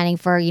and you're planning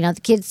for, the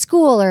kids'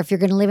 school, or if you're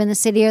going to live in the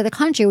city or the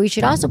country. We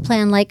should also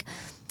plan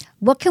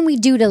what can we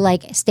do to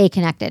stay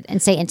connected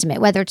and stay intimate?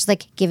 Whether it's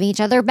giving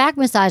each other a back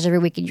massage every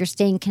week and you're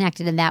staying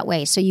connected in that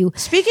way. So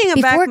speaking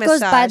of back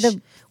massage,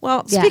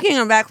 speaking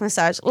of back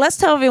massage, let's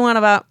tell everyone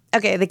about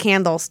the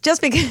candles.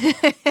 Just because,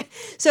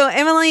 so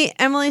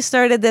Emily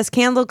started this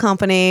candle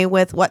company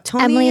with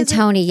Tony? Emily and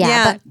Tony,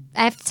 yeah. But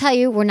I have to tell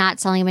you, we're not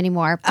selling them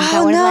anymore. We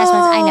got one of the last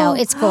ones. I know,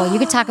 it's cool. You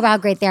could talk about how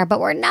great they are, but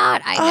we're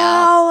not. I know.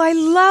 Oh, I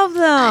love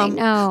them. I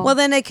know. Well,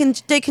 then they can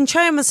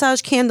try a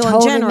massage candle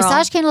in general.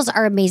 Massage candles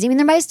are amazing. I mean,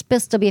 there might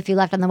still be a few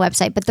left on the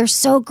website, but they're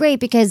so great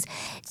because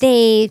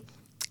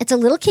it's a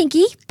little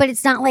kinky, but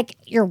it's not like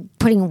you're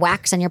putting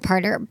wax on your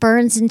partner. It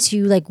burns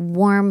into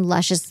warm,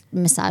 luscious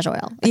massage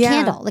oil. A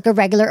candle, like a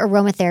regular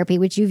aromatherapy,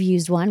 which you've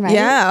used one, right?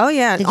 Yeah, oh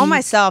yeah.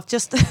 Myself,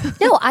 just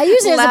no, I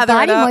use it as a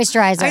body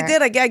moisturizer. I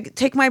did. I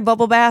take my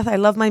bubble bath. I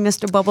love my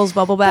Mr. Bubbles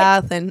bubble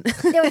bath, and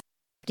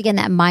again,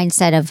 that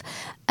mindset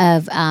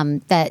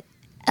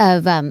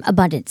of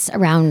abundance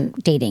around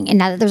dating, and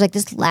now that there's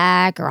this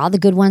lack, or all the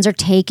good ones are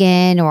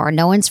taken, or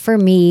no one's for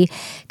me,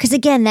 because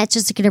again, that's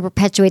just going to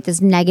perpetuate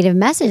this negative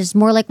message. It's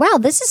more like, wow,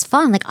 this is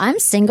fun. I'm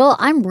single,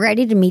 I'm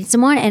ready to meet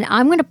someone, and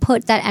I'm going to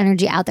put that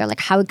energy out there.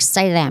 How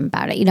excited I am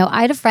about it.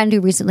 I had a friend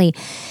who recently,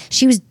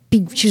 she was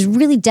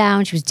really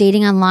down. She was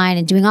dating online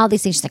and doing all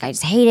these things. She's like, I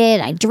just hate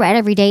it. I dread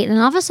every date. And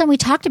all of a sudden we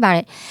talked about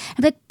it.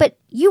 I'm like, but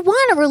you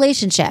want a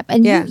relationship,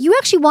 and you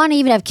actually want to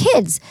even have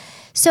kids.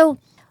 So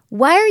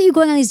why are you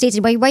going on these dates?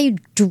 And why are you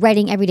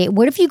dreading every date?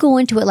 What if you go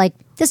into it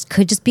this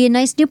could just be a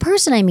nice new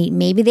person I meet?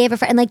 Maybe they have a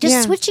friend. And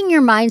just switching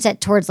your mindset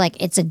towards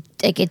it's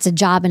a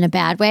job in a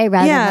bad way,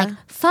 rather than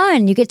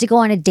fun. You get to go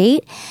on a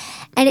date.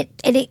 And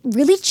it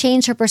really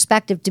changed her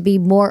perspective to be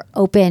more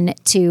open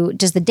to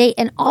just the date.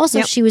 And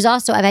also, she was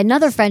also, I've had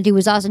another friend who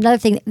was also, another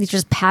thing, these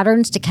are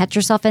patterns to catch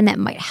yourself in that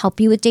might help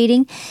you with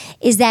dating,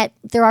 is that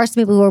there are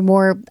some people who are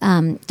more,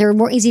 they're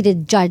more easy to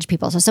judge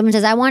people. So someone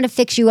says, I want to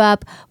fix you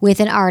up with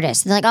an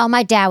artist. They're like, oh,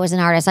 my dad was an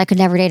artist. I could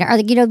never date her. Or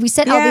like, we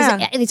set all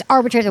these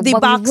arbitrary, the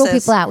boxes. We rule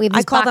people out. We have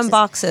these I call them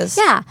boxes.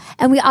 Yeah.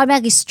 And we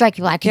automatically strike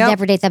people. I could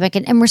never date them.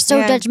 And we're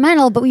so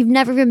judgmental, but we've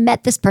never even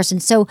met this person.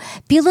 So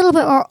be a little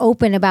bit more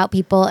open about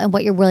people and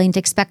what you're willing to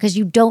expect, because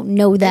you don't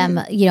know them,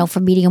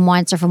 from meeting them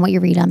once or from what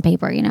you read on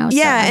paper, Yeah, so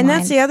and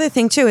that's the other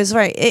thing too, is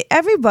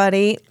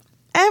everybody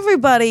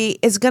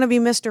is going to be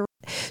Mr.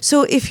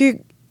 So if you're,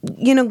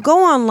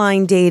 go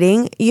online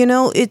dating,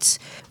 it's,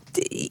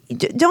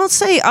 don't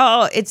say,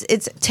 oh,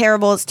 it's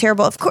terrible. It's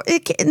terrible. Of course,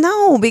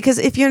 no, because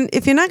if you're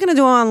not going to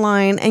do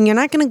online and you're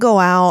not going to go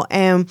out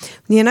and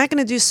you're not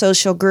going to do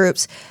social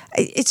groups,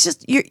 it's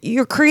just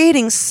you're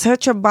creating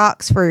such a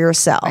box for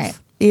yourself. Right.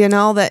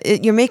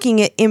 That you're making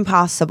it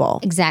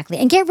impossible. Exactly.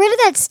 And get rid of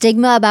that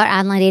stigma about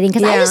online dating,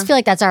 because I just feel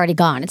like that's already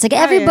gone. It's like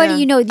everybody,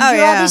 you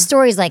hear all these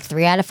stories, like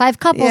 3 out of 5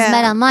 couples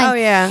met online. Oh,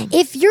 yeah.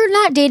 If you're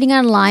not dating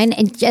online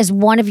and as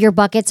one of your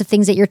buckets of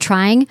things that you're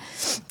trying,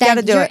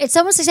 it's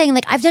almost like saying,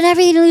 like, I've done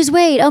everything to lose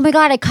weight. Oh my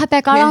God, I cut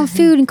back on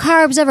food and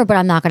carbs, but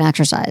I'm not going to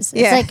exercise.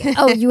 It's like,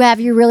 oh,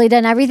 you really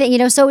done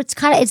everything? So it's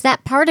it's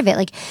that part of it.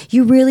 Like,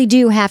 you really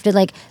do have to,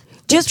 like,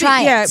 just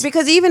try it.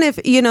 Because even if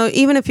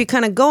you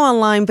kind of go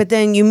online, but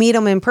then you meet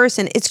them in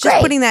person, it's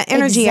just putting that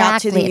energy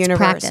out to the universe.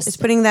 Practice. It's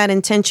putting that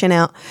intention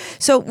out.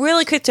 So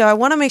really quick, though, I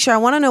want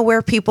to know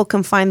where people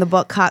can find the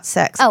book Hot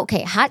Sex. Oh,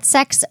 okay, Hot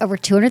Sex, over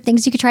 200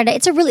 things you could try.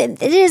 It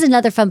is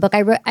another fun book.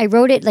 I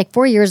wrote it like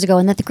 4 years ago,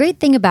 and that the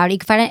great thing about it, you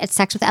can find it at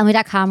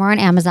sexwithemily.com or on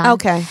Amazon.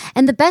 Okay.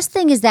 And the best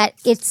thing is that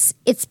it's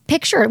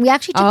pictured. We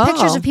actually took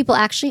pictures of people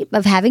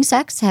of having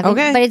sex. But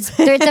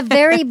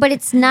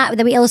it's not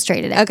that we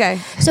illustrated it. Okay.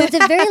 So it's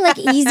a very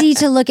easy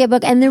to look at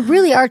book, and there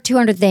really are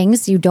 200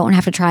 things. You don't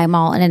have to try them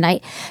all in a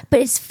night, but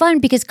it's fun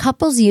because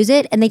couples use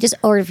it, and they just,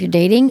 or if you're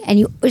dating, and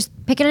you just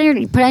put it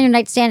on your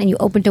nightstand, and you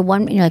open to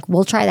one, and you're like,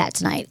 we'll try that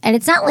tonight. And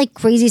it's not like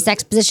crazy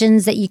sex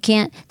positions that you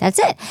can't. That's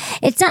it.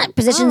 It's not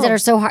positions that are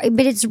so hard,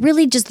 but it's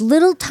really just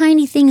little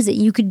tiny things that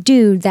you could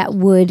do that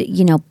would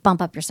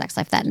bump up your sex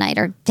life that night,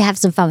 or to have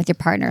some fun with your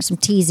partner, some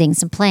teasing,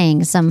 some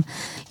playing, some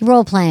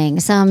role playing,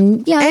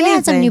 some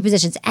some new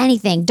positions,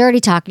 anything,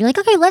 dirty talk. You're like,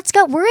 okay, let's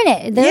go. We're in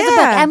it. There's a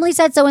book. Emily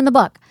said so in the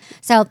book.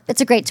 So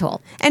it's a great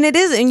tool. And it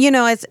is, and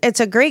it's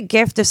a great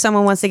gift if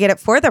someone wants to get it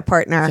for their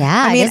partner.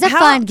 Yeah, I mean, it's a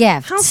fun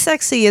gift. How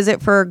sexy is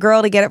it for a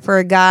girl to get it for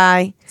a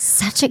guy?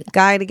 Such a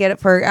guy to get it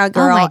for a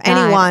girl,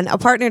 anyone, a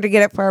partner to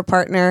get it for a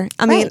partner.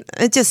 I mean,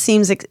 it just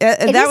seems that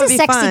would be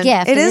fun.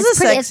 It is a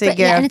sexy gift.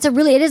 Yeah, and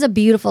it is a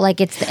beautiful,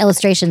 it's the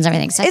illustrations and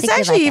everything. So it's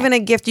actually even a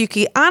gift you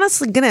can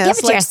honestly give it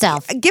to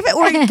yourself. Give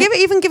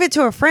it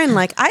to a friend.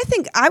 Like, I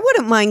think I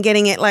wouldn't mind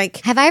getting it.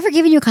 Like, have I ever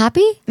given you a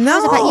copy?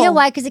 No. You know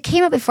why? Because it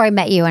came up before I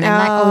met you, and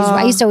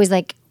I used to always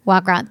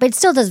walk around, but it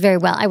still does very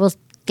well. I will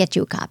get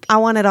you a copy. I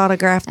want it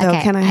autographed, though.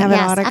 Okay. Can I have it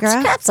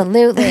autographed?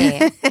 Absolutely.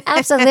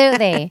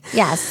 Absolutely.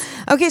 Yes.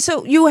 Okay,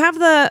 so you have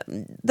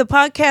the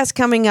podcast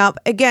coming up.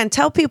 Again,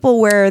 tell people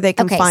where they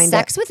can find it.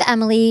 Sex with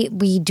Emily.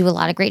 We do a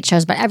lot of great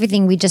shows, but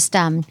everything we just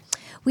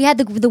we had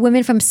the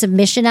women from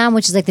Submission on,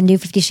 which is like the new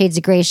 50 Shades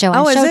of Grey show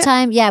on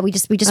Showtime. Yeah, we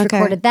just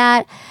recorded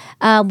that.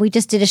 We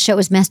just did a show. It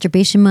was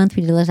Masturbation Month.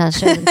 We did a lot of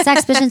shows on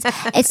sex positions.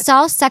 It's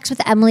all Sex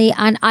with Emily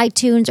on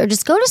iTunes, or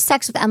just go to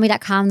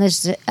sexwithemily.com.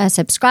 There's a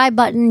subscribe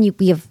button.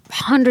 We have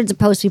hundreds of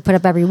posts we put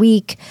up every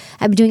week.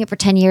 I've been doing it for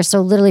 10 years.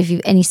 So literally, if you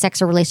have any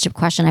sex or relationship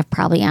question, I've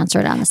probably answered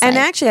it on the site. And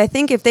actually, I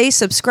think if they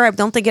subscribe,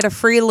 don't they get a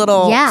free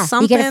little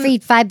something? You get a free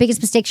 5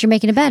 biggest mistakes you're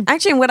making in bed.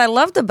 Actually, what I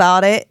loved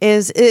about it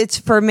is it's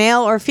for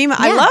male or female.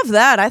 Yeah. I love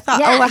that. I thought,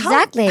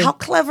 exactly. How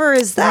clever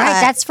is that?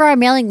 Right, that's for our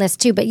mailing list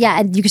too. But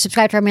and you can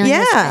subscribe to our mailing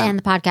list and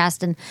the podcast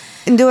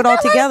and do it all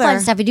together. Fun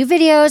stuff. We do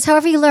videos,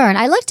 however you learn.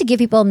 I like to give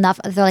people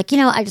enough. They're like,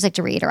 I just like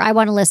to read, or I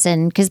want to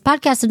listen, because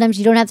podcasts sometimes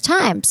you don't have the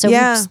time. So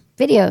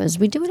videos,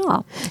 we do it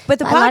all. But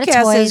the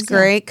podcast is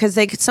great because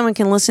someone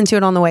can listen to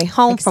it on the way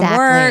home from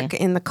work,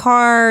 in the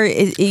car,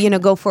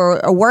 go for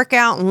a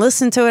workout and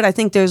listen to it. I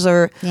think those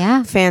are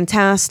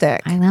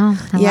fantastic. I know.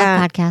 I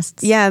love podcasts.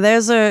 Yeah,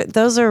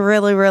 those are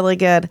really, really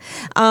good.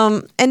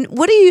 And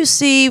what do you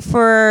see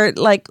for,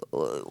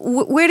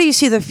 where do you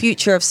see the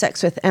future of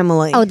Sex with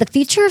Emily? Oh, the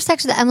future of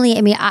Sex with Emily,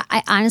 I mean,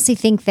 I honestly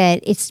think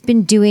that it's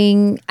been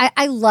doing,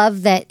 I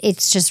love that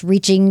it's just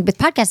reaching with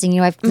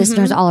podcasting. I have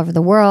listeners all over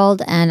the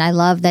world, and I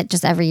love that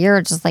just every year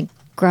it's just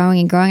growing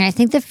and growing. And I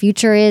think the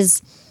future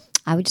is,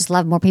 I would just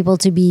love more people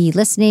to be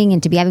listening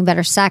and to be having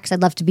better sex.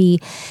 I'd love to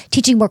be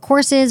teaching more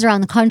courses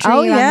around the country,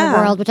 around the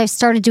world, which I've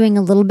started doing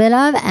a little bit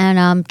of,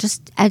 and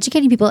just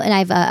educating people. And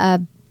I've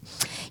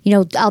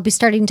I'll be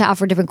starting to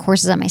offer different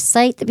courses on my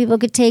site that people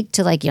could take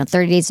to 30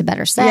 days to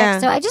better sex. Yeah.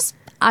 So I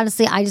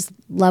just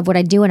love what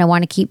I do, and I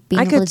want to keep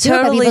being able to do it. I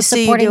could totally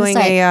see you doing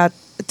a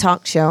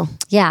talk show.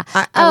 Yeah.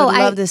 I would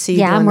love to see you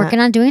doing I'm working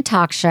on doing a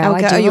talk show.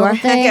 Okay. I do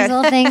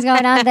little things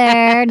going on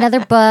there. Another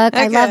book.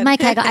 I love my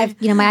Kegel.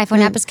 My iPhone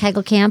app is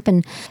Kegel Camp,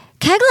 and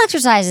Kegel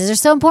exercises are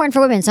so important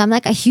for women. So I'm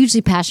like a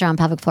hugely passionate on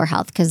pelvic floor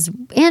health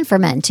and for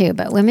men too.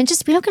 But women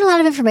we don't get a lot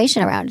of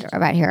information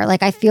about here.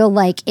 Like I feel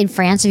like in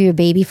France, if you have a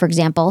baby, for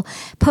example,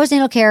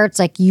 postnatal care, it's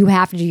like you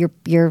have to do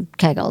your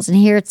Kegels. And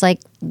here it's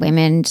like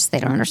women they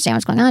don't understand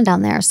what's going on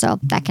down there. So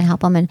that can help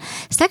them. And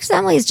Sex with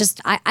Emily is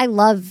just, I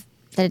love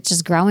that it's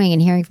just growing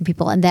and hearing from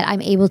people and that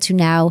I'm able to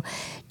now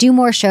do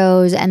more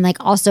shows and like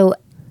also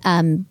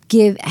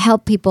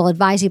help people,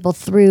 advise people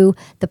through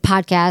the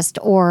podcast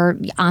or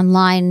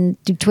online,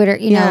 through Twitter,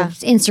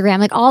 Instagram,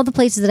 like all the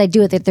places that I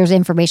do it, that there's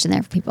information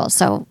there for people.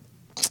 So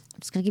I'm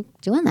just going to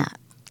keep doing that.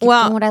 Keep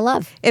doing what I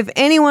love. If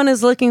anyone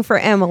is looking for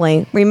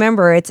Emily,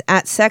 remember it's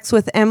at Sex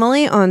with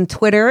Emily on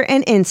Twitter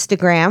and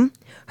Instagram.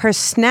 Her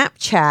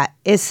Snapchat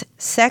is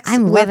Sex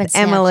with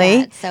Emily.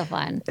 It's so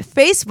fun.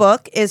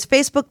 Facebook is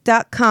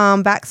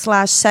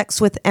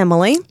facebook.com/Sex with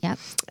Emily. Yep.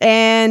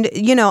 And,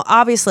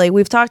 obviously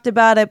we've talked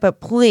about it, but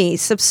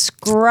please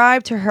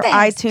subscribe to her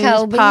iTunes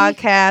Colby.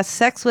 podcast,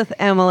 Sex with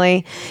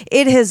Emily.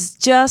 It has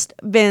just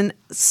been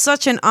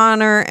such an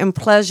honor and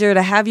pleasure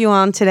to have you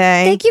on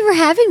today. Thank you for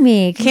having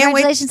me.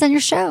 Congratulations on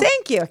your show.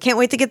 Thank you. Can't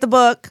wait to get the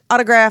book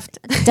autographed.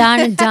 Done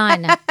and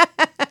done.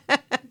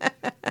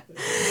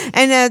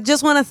 And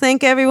just want to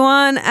thank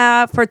everyone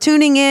for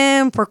tuning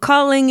in, for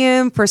calling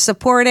in, for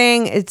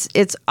supporting.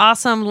 It's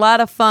awesome, a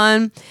lot of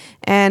fun.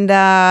 And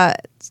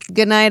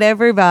good night,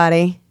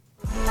 everybody.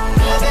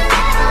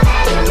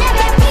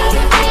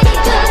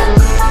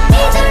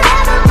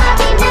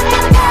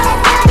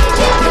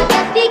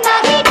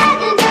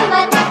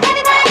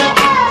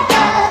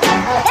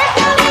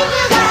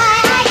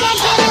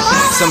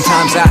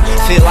 Sometimes I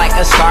feel like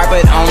a star,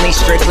 but only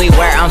strictly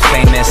where I'm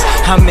famous.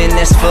 I'm in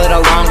this for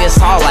the longest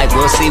haul, like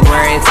we'll see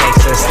where it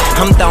takes us.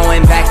 I'm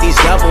throwing back these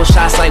double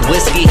shots like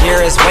whiskey here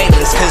is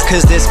weightless.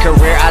 Cause this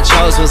career I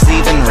chose was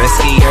even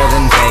riskier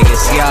than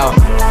Vegas, yo.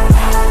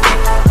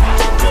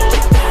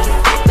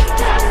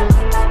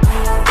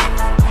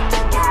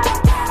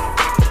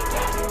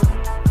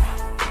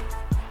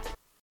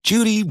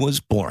 Judy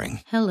was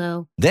boring.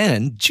 Hello.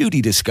 Then Judy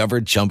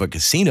discovered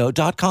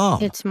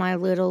ChumbaCasino.com. It's my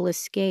little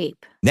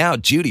escape. Now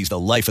Judy's the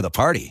life of the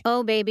party.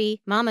 Oh,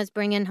 baby, mama's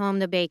bringing home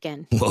the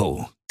bacon.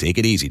 Whoa, take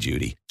it easy,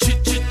 Judy.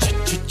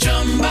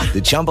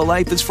 The Chumba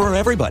life is for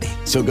everybody.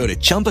 So go to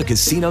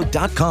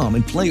ChumbaCasino.com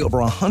and play over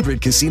 100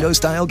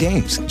 casino-style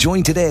games.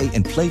 Join today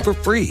and play for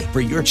free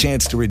for your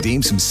chance to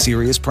redeem some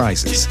serious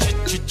prizes.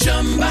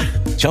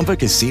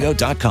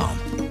 ChumbaCasino.com.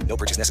 No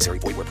purchase necessary.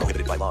 Void where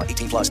prohibited by law.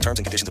 18+ terms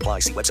and conditions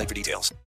apply. See website for details.